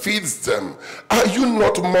Father feeds them. Are you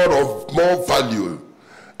not more value?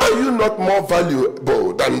 Are you not more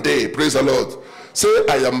valuable than they? Praise the Lord. Say,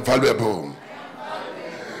 I am valuable.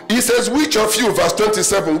 He says, which of you, verse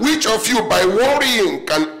 27, which of you by worrying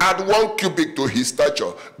can add 1 cubit to his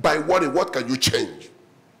stature? By worrying, what can you change?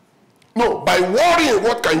 No, by worrying,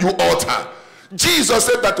 what can you alter? Jesus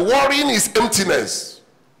said that worrying is emptiness.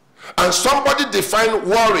 And somebody defined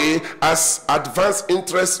worry as advance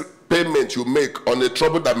interest payment you make on a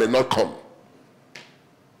trouble that may not come.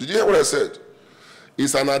 Did you hear what I said?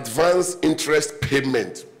 It's an advance interest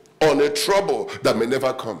payment on a trouble that may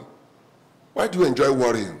never come. Why do you enjoy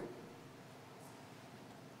worrying?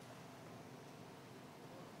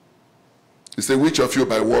 He said, which of you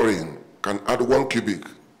by worrying can add 1 cubit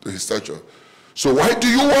to his stature? So why do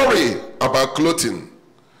you worry about clothing?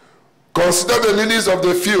 Consider the lilies of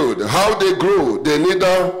the field, how they grow. They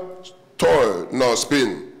neither toil nor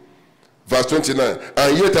spin. Verse 29.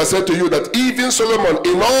 And yet I said to you that even Solomon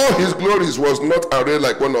in all his glories was not arrayed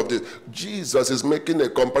like one of these. Jesus is making a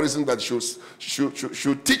comparison that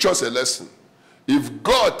should teach us a lesson. If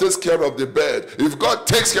God takes care of the bird, if God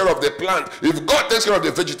takes care of the plant, if God takes care of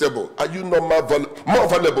the vegetable, are you not more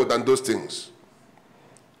valuable than those things?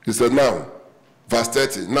 He said, now, verse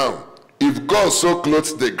 30, now, if God so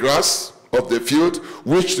clothes the grass of the field,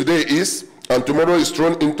 which today is, and tomorrow is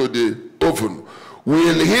thrown into the oven,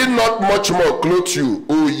 will he not much more clothe you,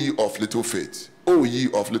 O ye of little faith? O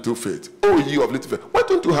ye of little faith. O ye of little faith. Why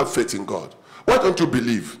don't you have faith in God? Why don't you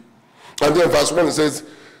believe? And then verse 1 says,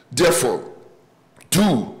 therefore,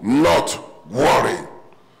 do not worry,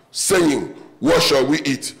 saying, what shall we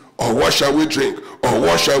eat? Or what shall we drink? Or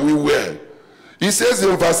what shall we wear? He says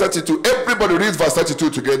in verse 32, everybody read verse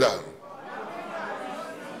 32 together.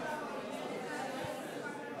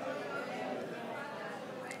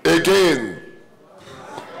 Again.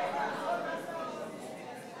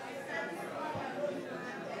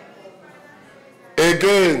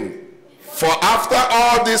 Again. For after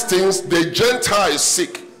all these things, the Gentiles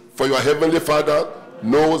seek, for your heavenly Father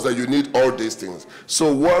knows that you need all these things.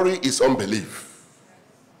 So worry is unbelief.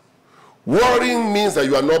 Worrying means that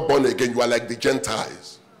you are not born again. You are like the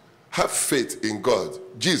Gentiles. Have faith in God.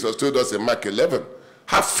 Jesus told us in Mark 11,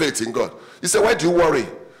 have faith in God. He said, why do you worry?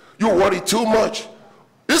 You worry too much.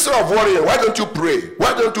 Instead of worrying, why don't you pray?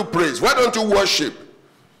 Why don't you praise? Why don't you worship?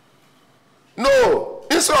 No.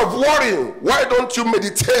 Instead of worrying, why don't you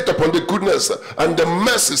meditate upon the goodness and the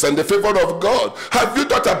mercies and the favor of God? Have you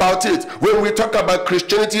thought about it? When we talk about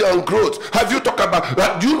Christianity and growth, have you thought about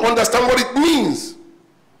that? Do you understand what it means?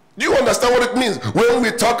 Do you understand what it means? When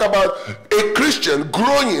we talk about a Christian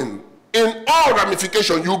growing in all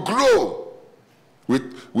ramifications, you grow.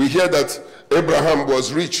 We hear that Abraham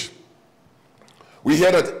was rich. We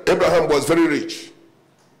hear that Abraham was very rich.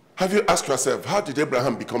 Have you asked yourself, how did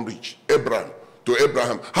Abraham become rich? Abraham,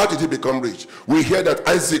 how did he become rich? We hear that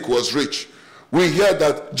Isaac was rich. We hear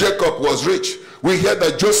that Jacob was rich. We hear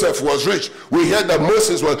that Joseph was rich. We hear that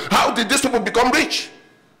Moses was. How did these people become rich?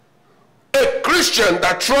 A Christian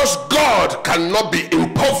that trusts God cannot be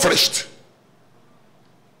impoverished.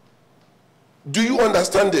 Do you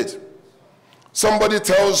understand it? Somebody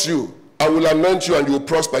tells you, I will anoint you and you will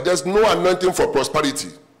prosper. There's no anointing for prosperity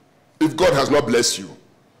if God has not blessed you.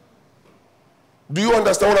 Do you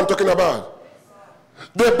understand what I'm talking about?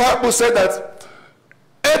 The Bible said that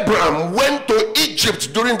Abraham went to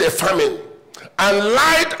Egypt during the famine and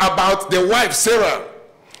lied about the wife Sarah,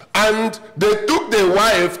 and they took the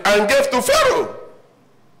wife and gave to Pharaoh.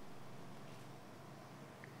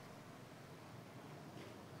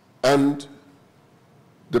 And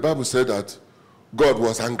the Bible said that God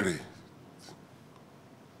was angry.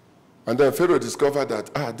 And then Pharaoh discovered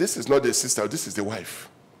that, this is not the sister, this is the wife.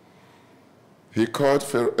 He called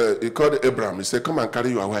Abraham. He said, come and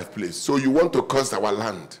carry your wife, please. So you want to curse our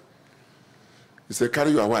land? He said,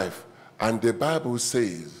 carry your wife. And the Bible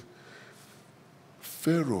says,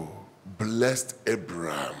 Pharaoh blessed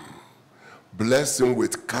Abraham, blessed him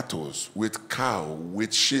with cattle, with cow,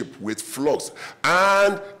 with sheep, with flocks,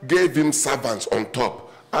 and gave him servants on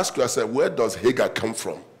top. Ask yourself, where does Hagar come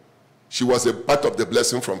from? She was a part of the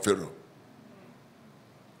blessing from Pharaoh.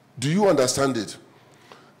 Do you understand it?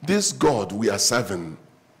 This God we are serving,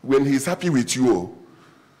 when he's happy with you,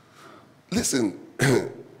 listen,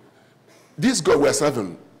 this God we are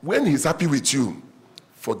serving, when he's happy with you,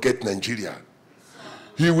 forget Nigeria.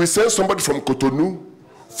 He will send somebody from Cotonou,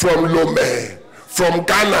 from Lomé, from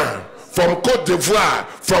Ghana, from Cote d'Ivoire,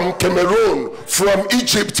 from Cameroon, from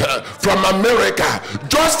Egypt, from America,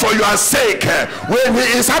 just for your sake. When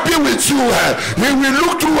he is happy with you, he will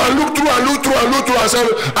look through and look through and look through and look through and say,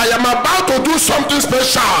 I am about to do something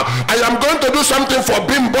special. I am going to do something for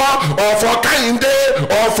Bimbo or for Kainde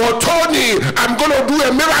or for Tony. I'm going to do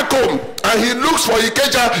a miracle. And he looks for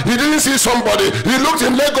Ikeja, he didn't see somebody. He looked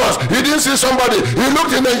in Lagos, he didn't see somebody. He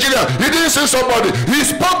looked in Nigeria, he didn't see somebody. He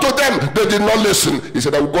spoke to them, they did not listen. He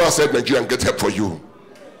said, I will go outside Nigeria and get help for you.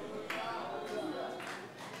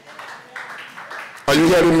 Are you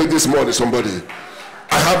hearing me this morning, somebody?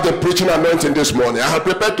 I have the preaching anointing this morning. I have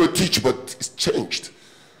prepared to teach, but it's changed.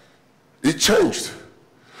 It changed.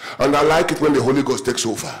 And I like it when the Holy Ghost takes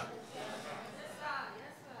over.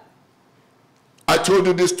 I told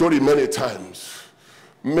you this story many times.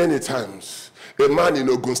 Many times. A man in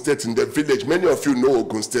Ogun State, in the village. Many of you know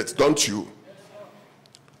Ogun State, don't you?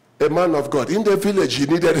 A man of God. In the village, he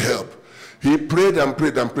needed help. He prayed and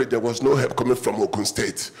prayed and prayed. There was no help coming from Ogun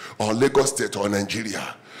State or Lagos State or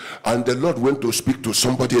Nigeria. And the Lord went to speak to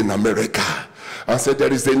somebody in America and said,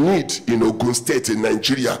 there is a need in Ogun State in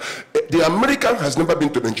Nigeria. The American has never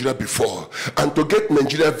been to Nigeria before. And to get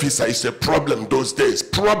Nigeria visa is a problem those days.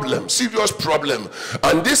 Problem, serious problem.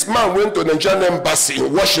 And this man went to the Nigerian embassy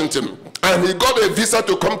in Washington. And he got a visa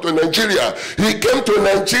to come to Nigeria. He came to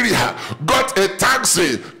Nigeria, got a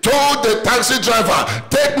taxi, told the taxi driver,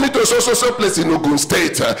 take me to so place in Ogun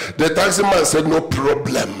State. The taxi man said, no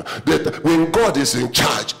problem. When God is in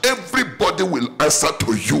charge, everybody will answer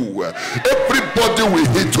to you. Everybody will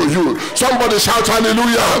heed to you. Somebody shout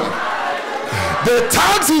hallelujah. The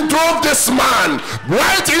taxi drove this man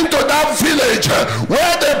right into that village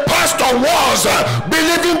where the pastor was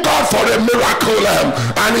believing God for a miracle.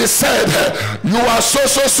 And he said, you are so.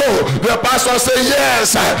 The pastor said,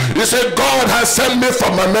 yes. He said, God has sent me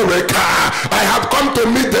from America. I have come to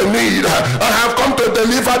meet the need. I have come to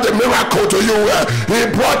deliver the miracle to you. He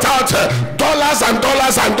brought out dollars and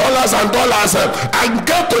dollars and dollars and dollars and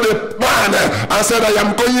gave to the man and said, I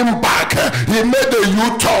am going back. He made a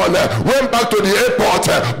U-turn, went back to the airport,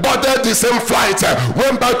 boarded the same flight,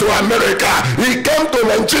 went back to America. He came to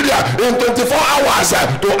Nigeria in 24 hours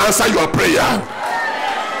to answer your prayer.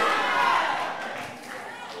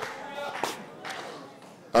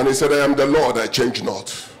 And he said, I am the Lord, I change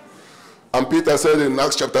not. And Peter said in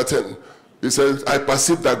Acts chapter 10, he said, I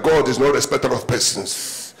perceive that God is no respecter of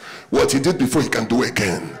persons. What he did before, he can do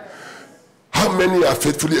again. How many are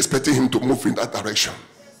faithfully expecting him to move in that direction?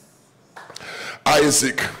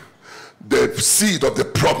 Isaac, the seed of the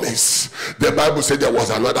promise. The Bible said there was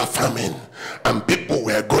another famine and people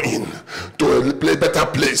were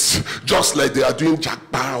place, just like they are doing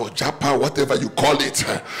Japa or Japa, whatever you call it.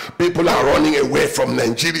 People are running away from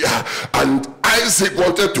Nigeria, and Isaac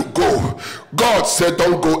wanted to go. God said,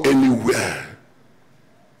 don't go anywhere.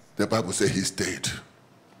 The Bible says he stayed.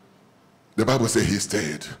 The Bible says he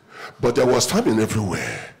stayed. But there was famine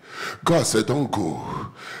everywhere. God said, don't go.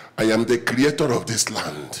 I am the creator of this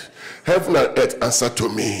land. Heaven and earth answered to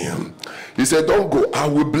me. He said, don't go. I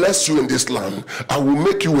will bless you in this land. I will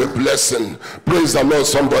make you a blessing. Praise the Lord,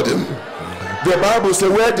 somebody. The Bible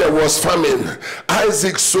says where there was famine,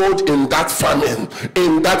 Isaac sowed in that famine,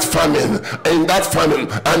 in that famine, in that famine.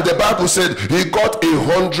 And the Bible said he got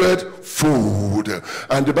 100-fold.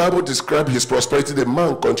 And the Bible described his prosperity. The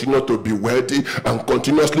man continued to be wealthy and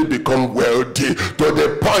continuously become wealthy to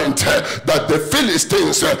the point that the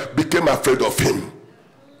Philistines became afraid of him.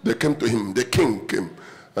 They came to him, the king came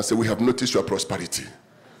and said, we have noticed your prosperity.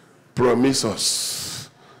 Promise us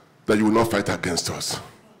that you will not fight against us.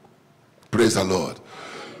 Praise the Lord.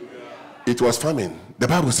 It was famine. The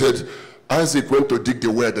Bible said Isaac went to dig the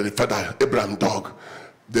well that the father Abraham dug.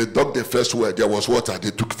 They dug the first well, there was water, they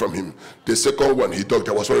took from him. The second one he dug,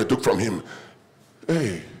 there was water, they took from him.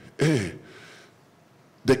 Hey,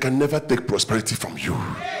 they can never take prosperity from you.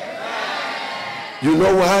 You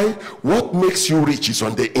know why? What makes you rich is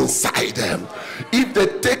on the inside. If they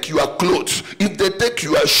take your clothes, if they take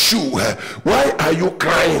your shoe, why are you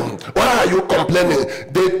crying? Why are you complaining?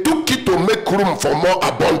 They took it to make room for more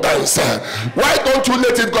abundance. Why don't you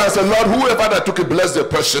let it go and say, Lord, whoever that took it, bless the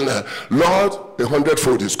person. Lord,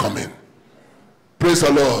 100-fold is coming. Praise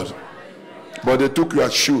the Lord. But they took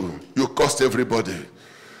your shoe. You cost everybody.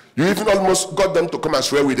 You even almost got them to come and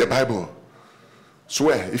swear with the Bible.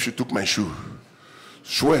 Swear if you took my shoe.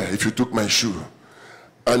 Swear if you took my shoe.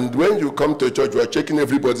 And when you come to church, you are checking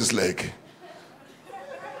everybody's leg.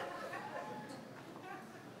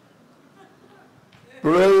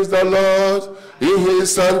 Praise the Lord in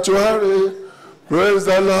his sanctuary. Praise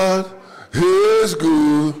the Lord, he is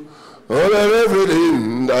good. Over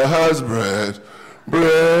everything that has breath.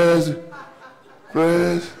 Praise,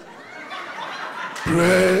 praise,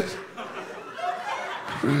 praise,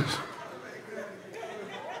 praise.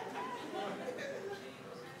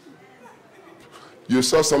 You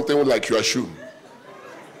saw something like your shoe.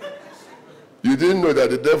 You didn't know that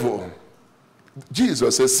the devil,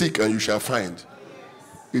 Jesus said, seek and you shall find.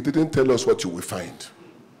 He didn't tell us what you will find.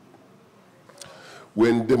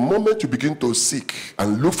 When the moment you begin to seek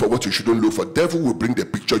and look for what you shouldn't look for, the devil will bring the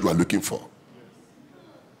picture you are looking for.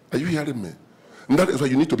 Are you hearing me? And that is why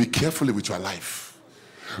you need to be careful with your life.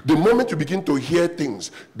 The moment you begin to hear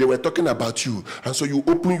things, they were talking about you, and so you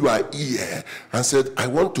open your ear and said, I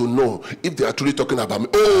want to know if they are truly talking about me.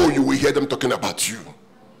 Oh, you will hear them talking about you.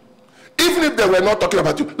 Even if they were not talking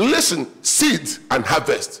about you, listen, seed and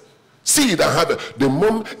harvest. Seed and harvest. The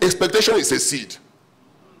moment expectation is a seed.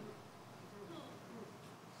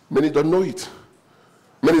 Many don't know it.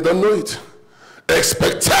 Many don't know it.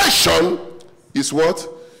 Expectation is what?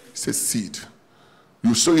 It's a seed.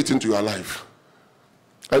 You sow it into your life.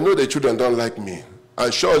 I know the children don't like me,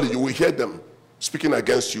 and surely you will hear them speaking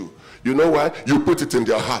against you. You know why? You put it in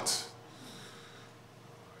their heart.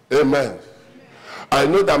 Amen. I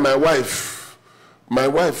know that my wife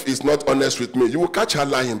is not honest with me. You will catch her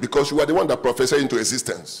lying because you are the one that prophesied into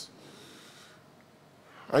existence.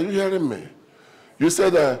 Are you hearing me? You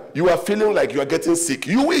said you are feeling like you are getting sick.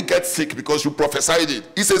 You will get sick because you prophesied it.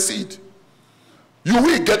 It's a seed. You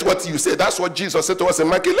will get what you say. That's what Jesus said to us in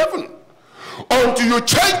Mark 11. Until you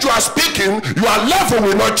change your speaking, your level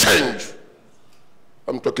will not change.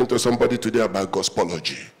 I'm talking to somebody today about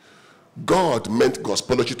gospelology. God meant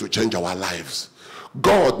gospelology to change our lives.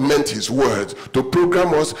 God meant his word to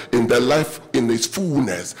program us in the life in its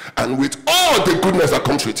fullness and with all the goodness that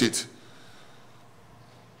comes with it.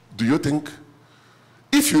 Do you think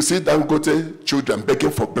if you see Dangote children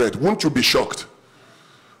begging for bread, won't you be shocked?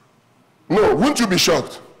 No, won't you be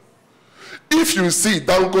shocked? If you see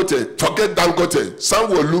Dangote, forget Dangote,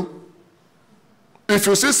 Sanwo-Olu. If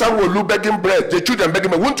you see Sanwo-Olu begging bread, the children begging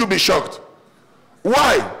bread, won't you be shocked?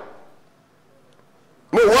 Why?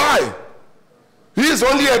 No, why? He is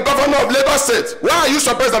only a governor of Lagos State. Why are you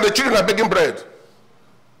surprised that the children are begging bread?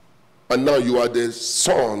 And now you are the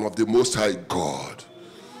son of the Most High God.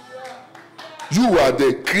 You are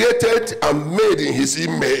the created and made in his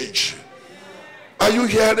image. Are you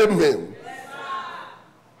hearing me?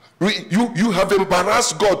 You have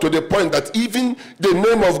embarrassed God to the point that even the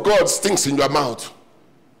name of God stinks in your mouth.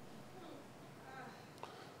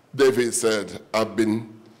 David said, I've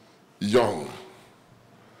been young.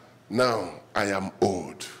 Now I am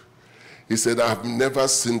old. He said, I have never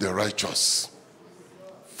seen the righteous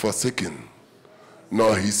forsaken,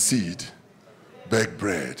 nor his seed beg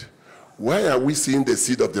bread. Why are we seeing the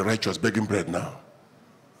seed of the righteous begging bread now?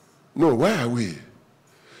 No, why are we?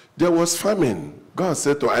 There was famine. God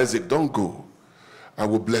said to Isaac, don't go. I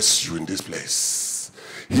will bless you in this place.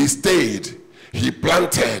 He stayed. He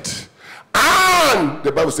planted. And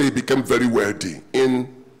the Bible says he became very wealthy.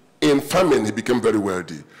 In famine, he became very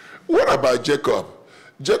wealthy. What about Jacob?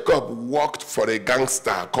 Jacob worked for a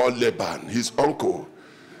gangster called Laban, his uncle.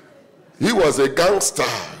 He was a gangster.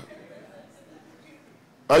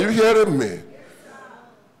 Are you hearing me?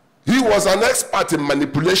 He was an expert in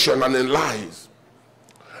manipulation and in lies.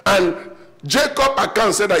 And Jacob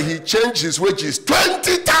account said that he changed his wages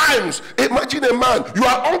 20 times. Imagine a man, your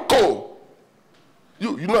uncle.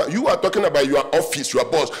 You know, you are talking about your office, your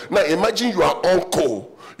boss. Now imagine your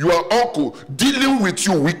uncle dealing with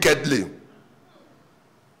you wickedly.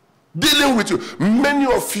 Dealing with you.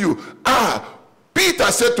 Many of you are.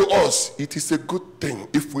 Peter said to us, it is a good thing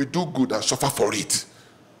if we do good and suffer for it.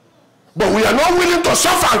 But we are not willing to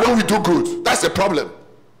suffer when we do good. That's the problem.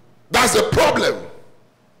 That's the problem.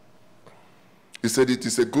 He said it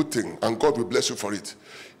is a good thing and God will bless you for it.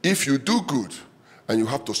 If you do good and you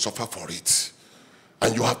have to suffer for it,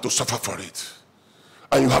 and you have to suffer for it,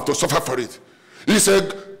 and you have to suffer for it. He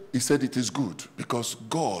said it is good because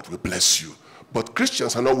God will bless you. But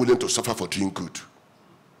Christians are not willing to suffer for doing good.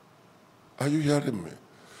 Are you hearing me?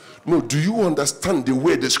 No, do you understand the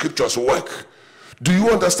way the scriptures work? Do you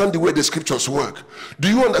understand the way the scriptures work? Do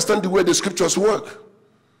you understand the way the scriptures work?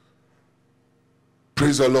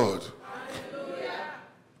 Praise the Lord. Hallelujah.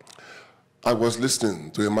 I was listening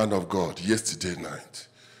to a man of God yesterday night,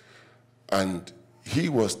 and he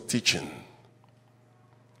was teaching.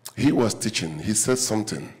 He said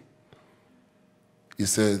something. He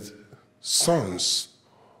said, sons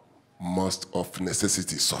must of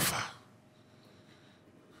necessity suffer.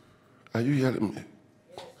 Are you hearing me?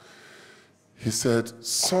 He said,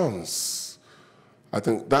 sons. I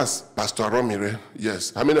think that's Pastor Romire.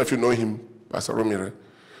 Yes. How many of you know him, Pastor Romire?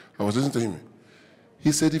 I was listening to him.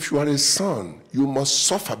 He said, if you are a son, you must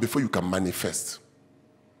suffer before you can manifest.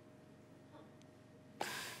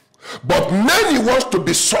 But many want to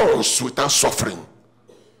be sons without suffering.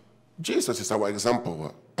 Jesus is our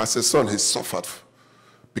example. As a son, he suffered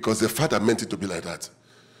because the father meant it to be like that.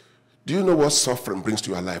 Do you know what suffering brings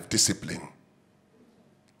to your life? Discipline.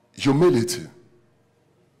 Humility.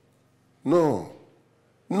 No.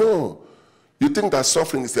 You think that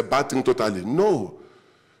suffering is a bad thing totally? No.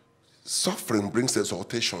 Suffering brings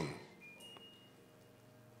exaltation.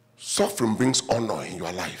 Suffering brings honor in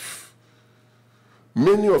your life.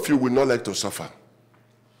 Many of you will not like to suffer.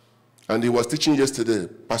 And he was teaching yesterday,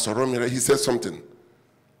 Pastor Romire, he said something.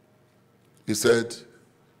 He said,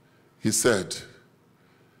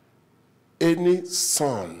 any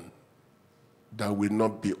son that will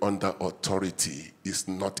not be under authority is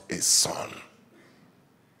not a son,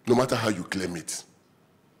 no matter how you claim it.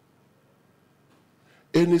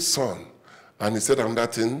 Any son, and he said on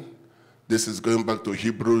that thing, this is going back to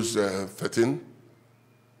Hebrews 13,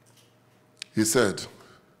 he said,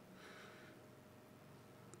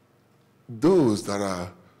 those that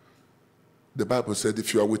are, the Bible said,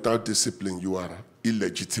 if you are without discipline, you are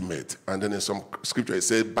illegitimate. And then in some scripture, it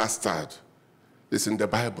said bastard. It's in the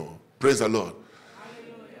Bible. Praise the Lord.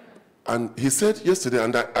 Hallelujah. And he said yesterday,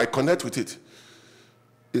 and I connect with it.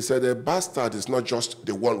 He said a bastard is not just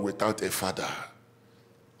the one without a father,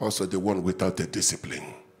 also the one without a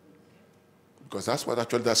discipline. Because that's what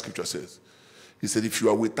actually that scripture says. He said if you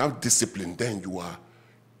are without discipline, then you are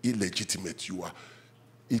illegitimate.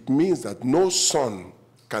 It means that no son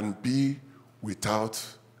can be without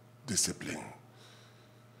discipline.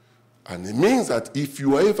 And it means that if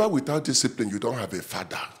you are ever without discipline, you don't have a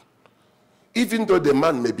father. Even though the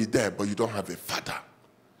man may be there, but you don't have a father.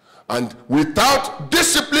 And without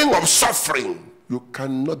discipline of suffering, you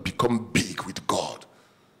cannot become big with God.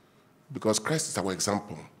 Because Christ is our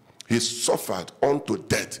example. He suffered unto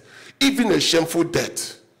death, even a shameful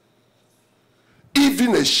death.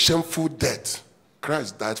 Even a shameful death.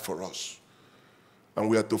 Christ died for us. And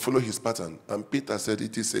we are to follow his pattern. And Peter said,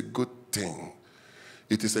 it is a good thing.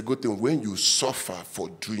 It is a good thing when you suffer for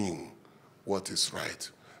doing what is right.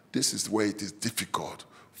 This is where it is difficult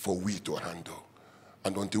for we to handle.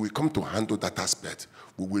 And until we come to handle that aspect,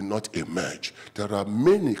 we will not emerge. There are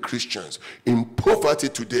many Christians in poverty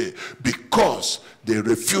today because they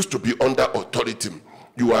refuse to be under authority.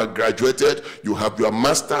 You are graduated, you have your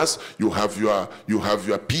master's, you have your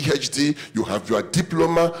PhD, you have your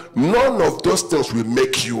diploma. None of those things will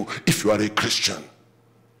make you if you are a Christian.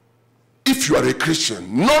 If you are a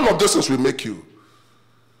Christian, none of those things will make you.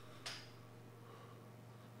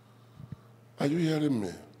 Are you hearing me?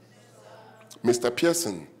 Mr.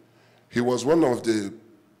 Pearson, he was one of the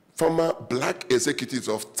former black executives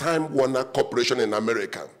of Time Warner Corporation in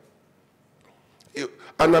America.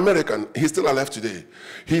 An American, he's still alive today.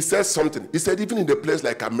 He said something. He said, even in a place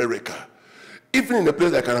like America,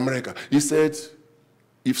 he said,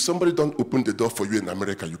 if somebody don't open the door for you in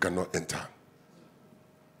America, you cannot enter.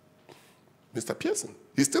 Mr. Pearson,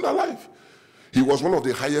 he's still alive. He was one of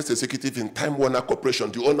the highest executives in Time Warner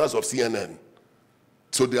Corporation, the owners of CNN.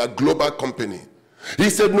 So they are a global company. He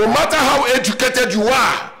said, no matter how educated you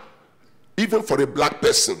are, even for a black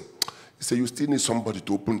person, he said, you still need somebody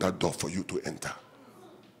to open that door for you to enter.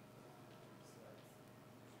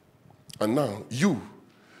 And now, you,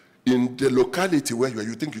 in the locality where you are,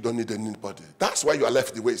 you think you don't need anybody. That's why you are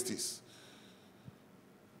left the way it is.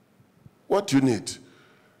 What do you need?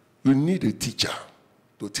 You need a teacher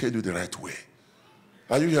to tell you the right way.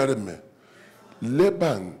 Are you hearing me?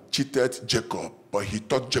 Laban cheated Jacob, but he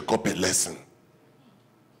taught Jacob a lesson.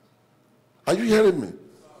 Are you hearing me?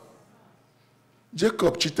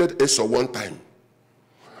 Jacob cheated Esau one time.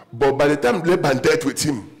 But by the time Laban dealt with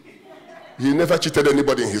him, he never cheated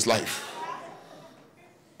anybody in his life.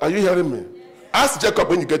 Are you hearing me? Ask Jacob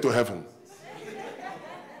when you get to heaven.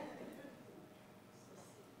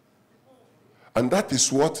 And that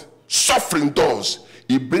is what suffering does.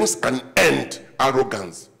 It brings an end to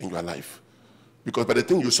arrogance in your life. Because by the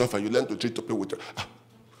time you suffer, you learn to treat people with...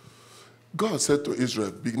 God said to Israel,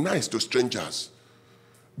 be nice to strangers.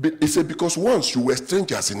 He said, because once you were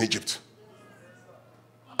strangers in Egypt.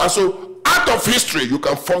 And so, out of history, you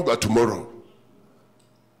can form that tomorrow.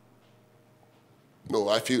 No,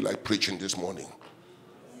 I feel like preaching this morning.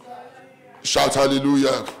 Shout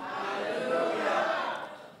hallelujah. Hallelujah.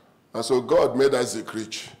 And so God made Isaac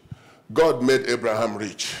rich. God made Abraham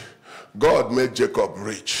rich. God made Jacob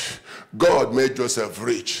rich. God made Joseph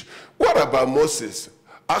rich. What about Moses?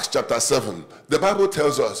 Acts chapter 7. The Bible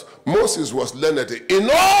tells us Moses was learned in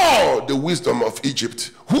all the wisdom of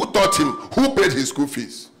Egypt. Who taught him? Who paid his school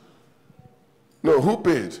fees? No, who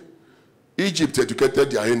paid? Egypt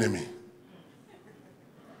educated their enemy.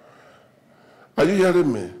 Are you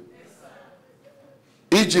hearing me?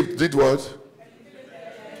 Egypt did what?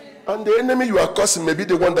 And the enemy you are cursing may be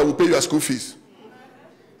the one that will pay your school fees.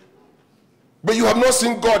 But you have not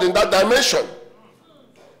seen God in that dimension.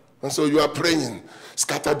 And so you are praying,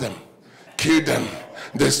 scatter them, kill them,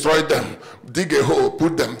 destroy them, dig a hole,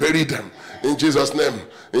 put them, bury them. In Jesus' name.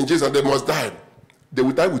 In Jesus' name, they must die. They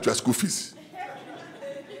will die with your school fees.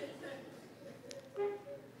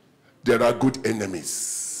 There are good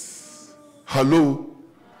enemies. Hello?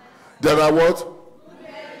 There are what?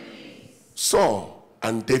 Saul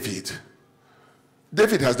and David.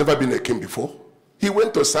 David has never been a king before. He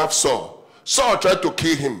went to serve Saul. Saul tried to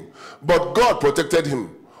kill him, but God protected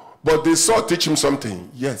him. But did Saul teach him something?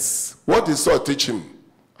 Yes. What did Saul teach him?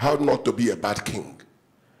 How not to be a bad king.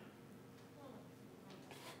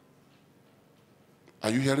 Are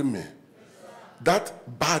you hearing me?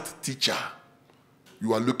 That bad teacher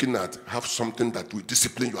you are looking at have something that will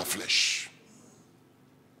discipline your flesh.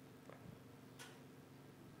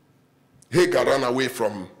 Hagar ran away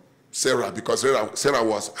from Sarah because Sarah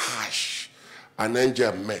was harsh. An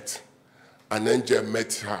angel met. An angel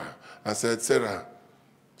met her and said, Sarah,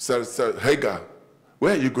 Hagar,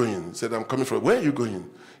 where are you going? He said, I'm coming from. Where are you going?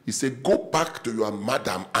 He said, go back to your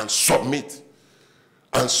madam and submit.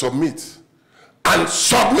 And submit. And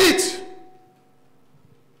submit.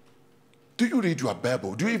 Do you read your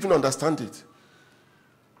Bible? Do you even understand it?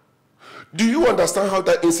 Do you understand how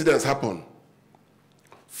that incident happened?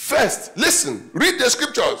 First, listen, read the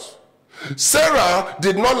scriptures. Sarah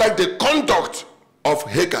did not like the conduct of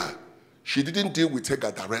Hagar. She didn't deal with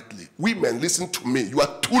Hagar directly. Women, listen to me. You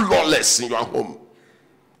are too lawless in your home.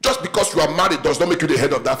 Just because you are married does not make you the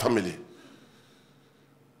head of that family.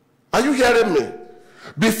 Are you hearing me?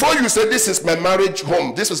 Before you say, this is my marriage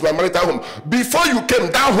home, this is my marital home, before you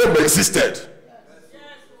came, that home existed.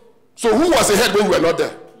 So who was the head when you were not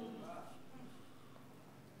there?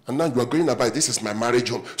 And now you are going about, this is my marriage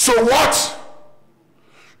home. So what?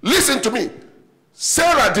 Listen to me.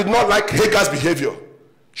 Sarah did not like Hagar's behavior.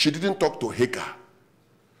 She didn't talk to Hagar.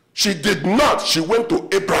 She did not. She went to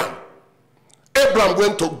Abraham. Abraham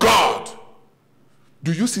went to God.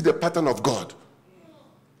 Do you see the pattern of God?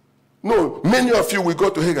 No, many of you will go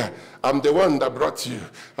to Hagar. I'm the one that brought you.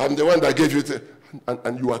 I'm the one that gave you.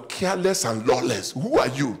 And you are careless and lawless. Who are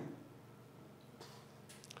you?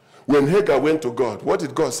 When Hagar went to God, what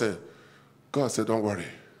did God say? God said, don't worry.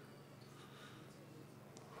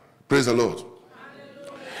 Praise the Lord.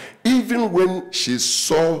 Even when she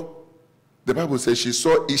saw, the Bible says she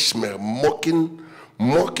saw Ishmael mocking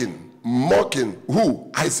mocking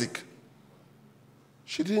who? Isaac.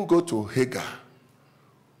 She didn't go to Hagar.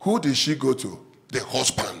 Who did she go to? The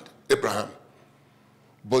husband, Abraham.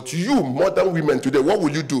 But you, modern women today, what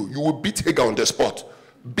will you do? You will beat Hagar on the spot.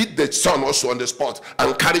 Beat the son also on the spot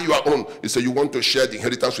and carry your own. You say, you want to share the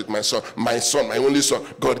inheritance with my son, my only son.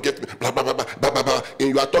 God gave me, blah, blah, blah, blah, blah, blah, blah. And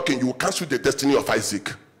you are talking, you will cancel the destiny of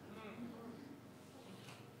Isaac.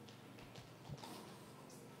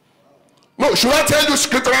 No, should I tell you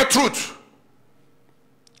scriptural truth?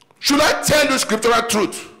 Should I tell you scriptural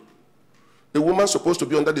truth? A woman is supposed to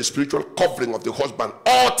be under the spiritual covering of the husband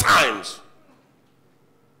all times.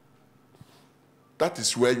 That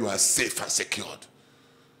is where you are safe and secured.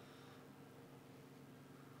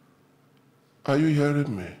 Are you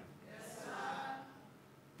hearing me? Yes, sir.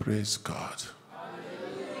 Praise God.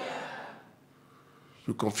 Hallelujah.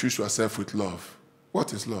 You confuse yourself with love.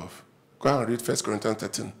 What is love? Go and read 1 Corinthians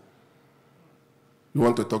 13. You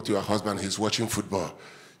want to talk to your husband, he's watching football.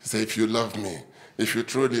 You say, if you love me, if you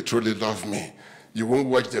truly, truly love me, you won't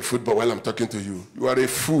watch the football while I'm talking to you. You are a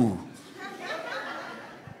fool.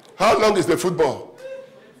 How long is the football?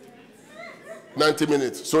 90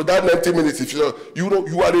 minutes. So that 90 minutes, if you know,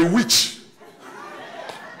 you are a witch.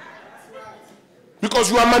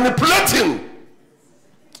 Because you are manipulating.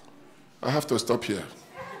 I have to stop here.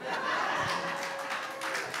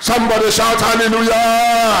 Somebody shout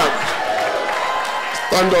hallelujah.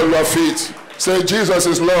 Stand on your feet. Say, Jesus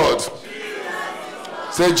is Lord.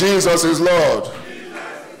 Say, Jesus is Lord.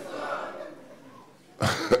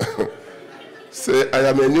 Say, I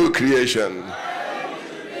am a new creation.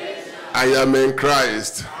 I am in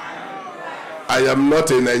Christ. I am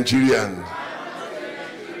not a Nigerian.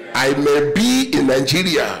 I may be in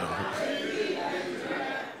Nigeria,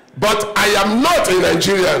 but I am not a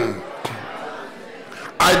Nigerian.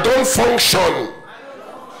 I don't function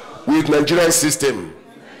with Nigerian system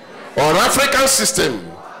or African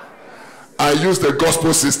system. I use the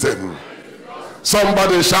gospel system.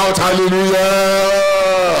 Somebody shout hallelujah.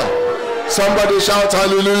 Somebody shout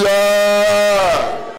hallelujah.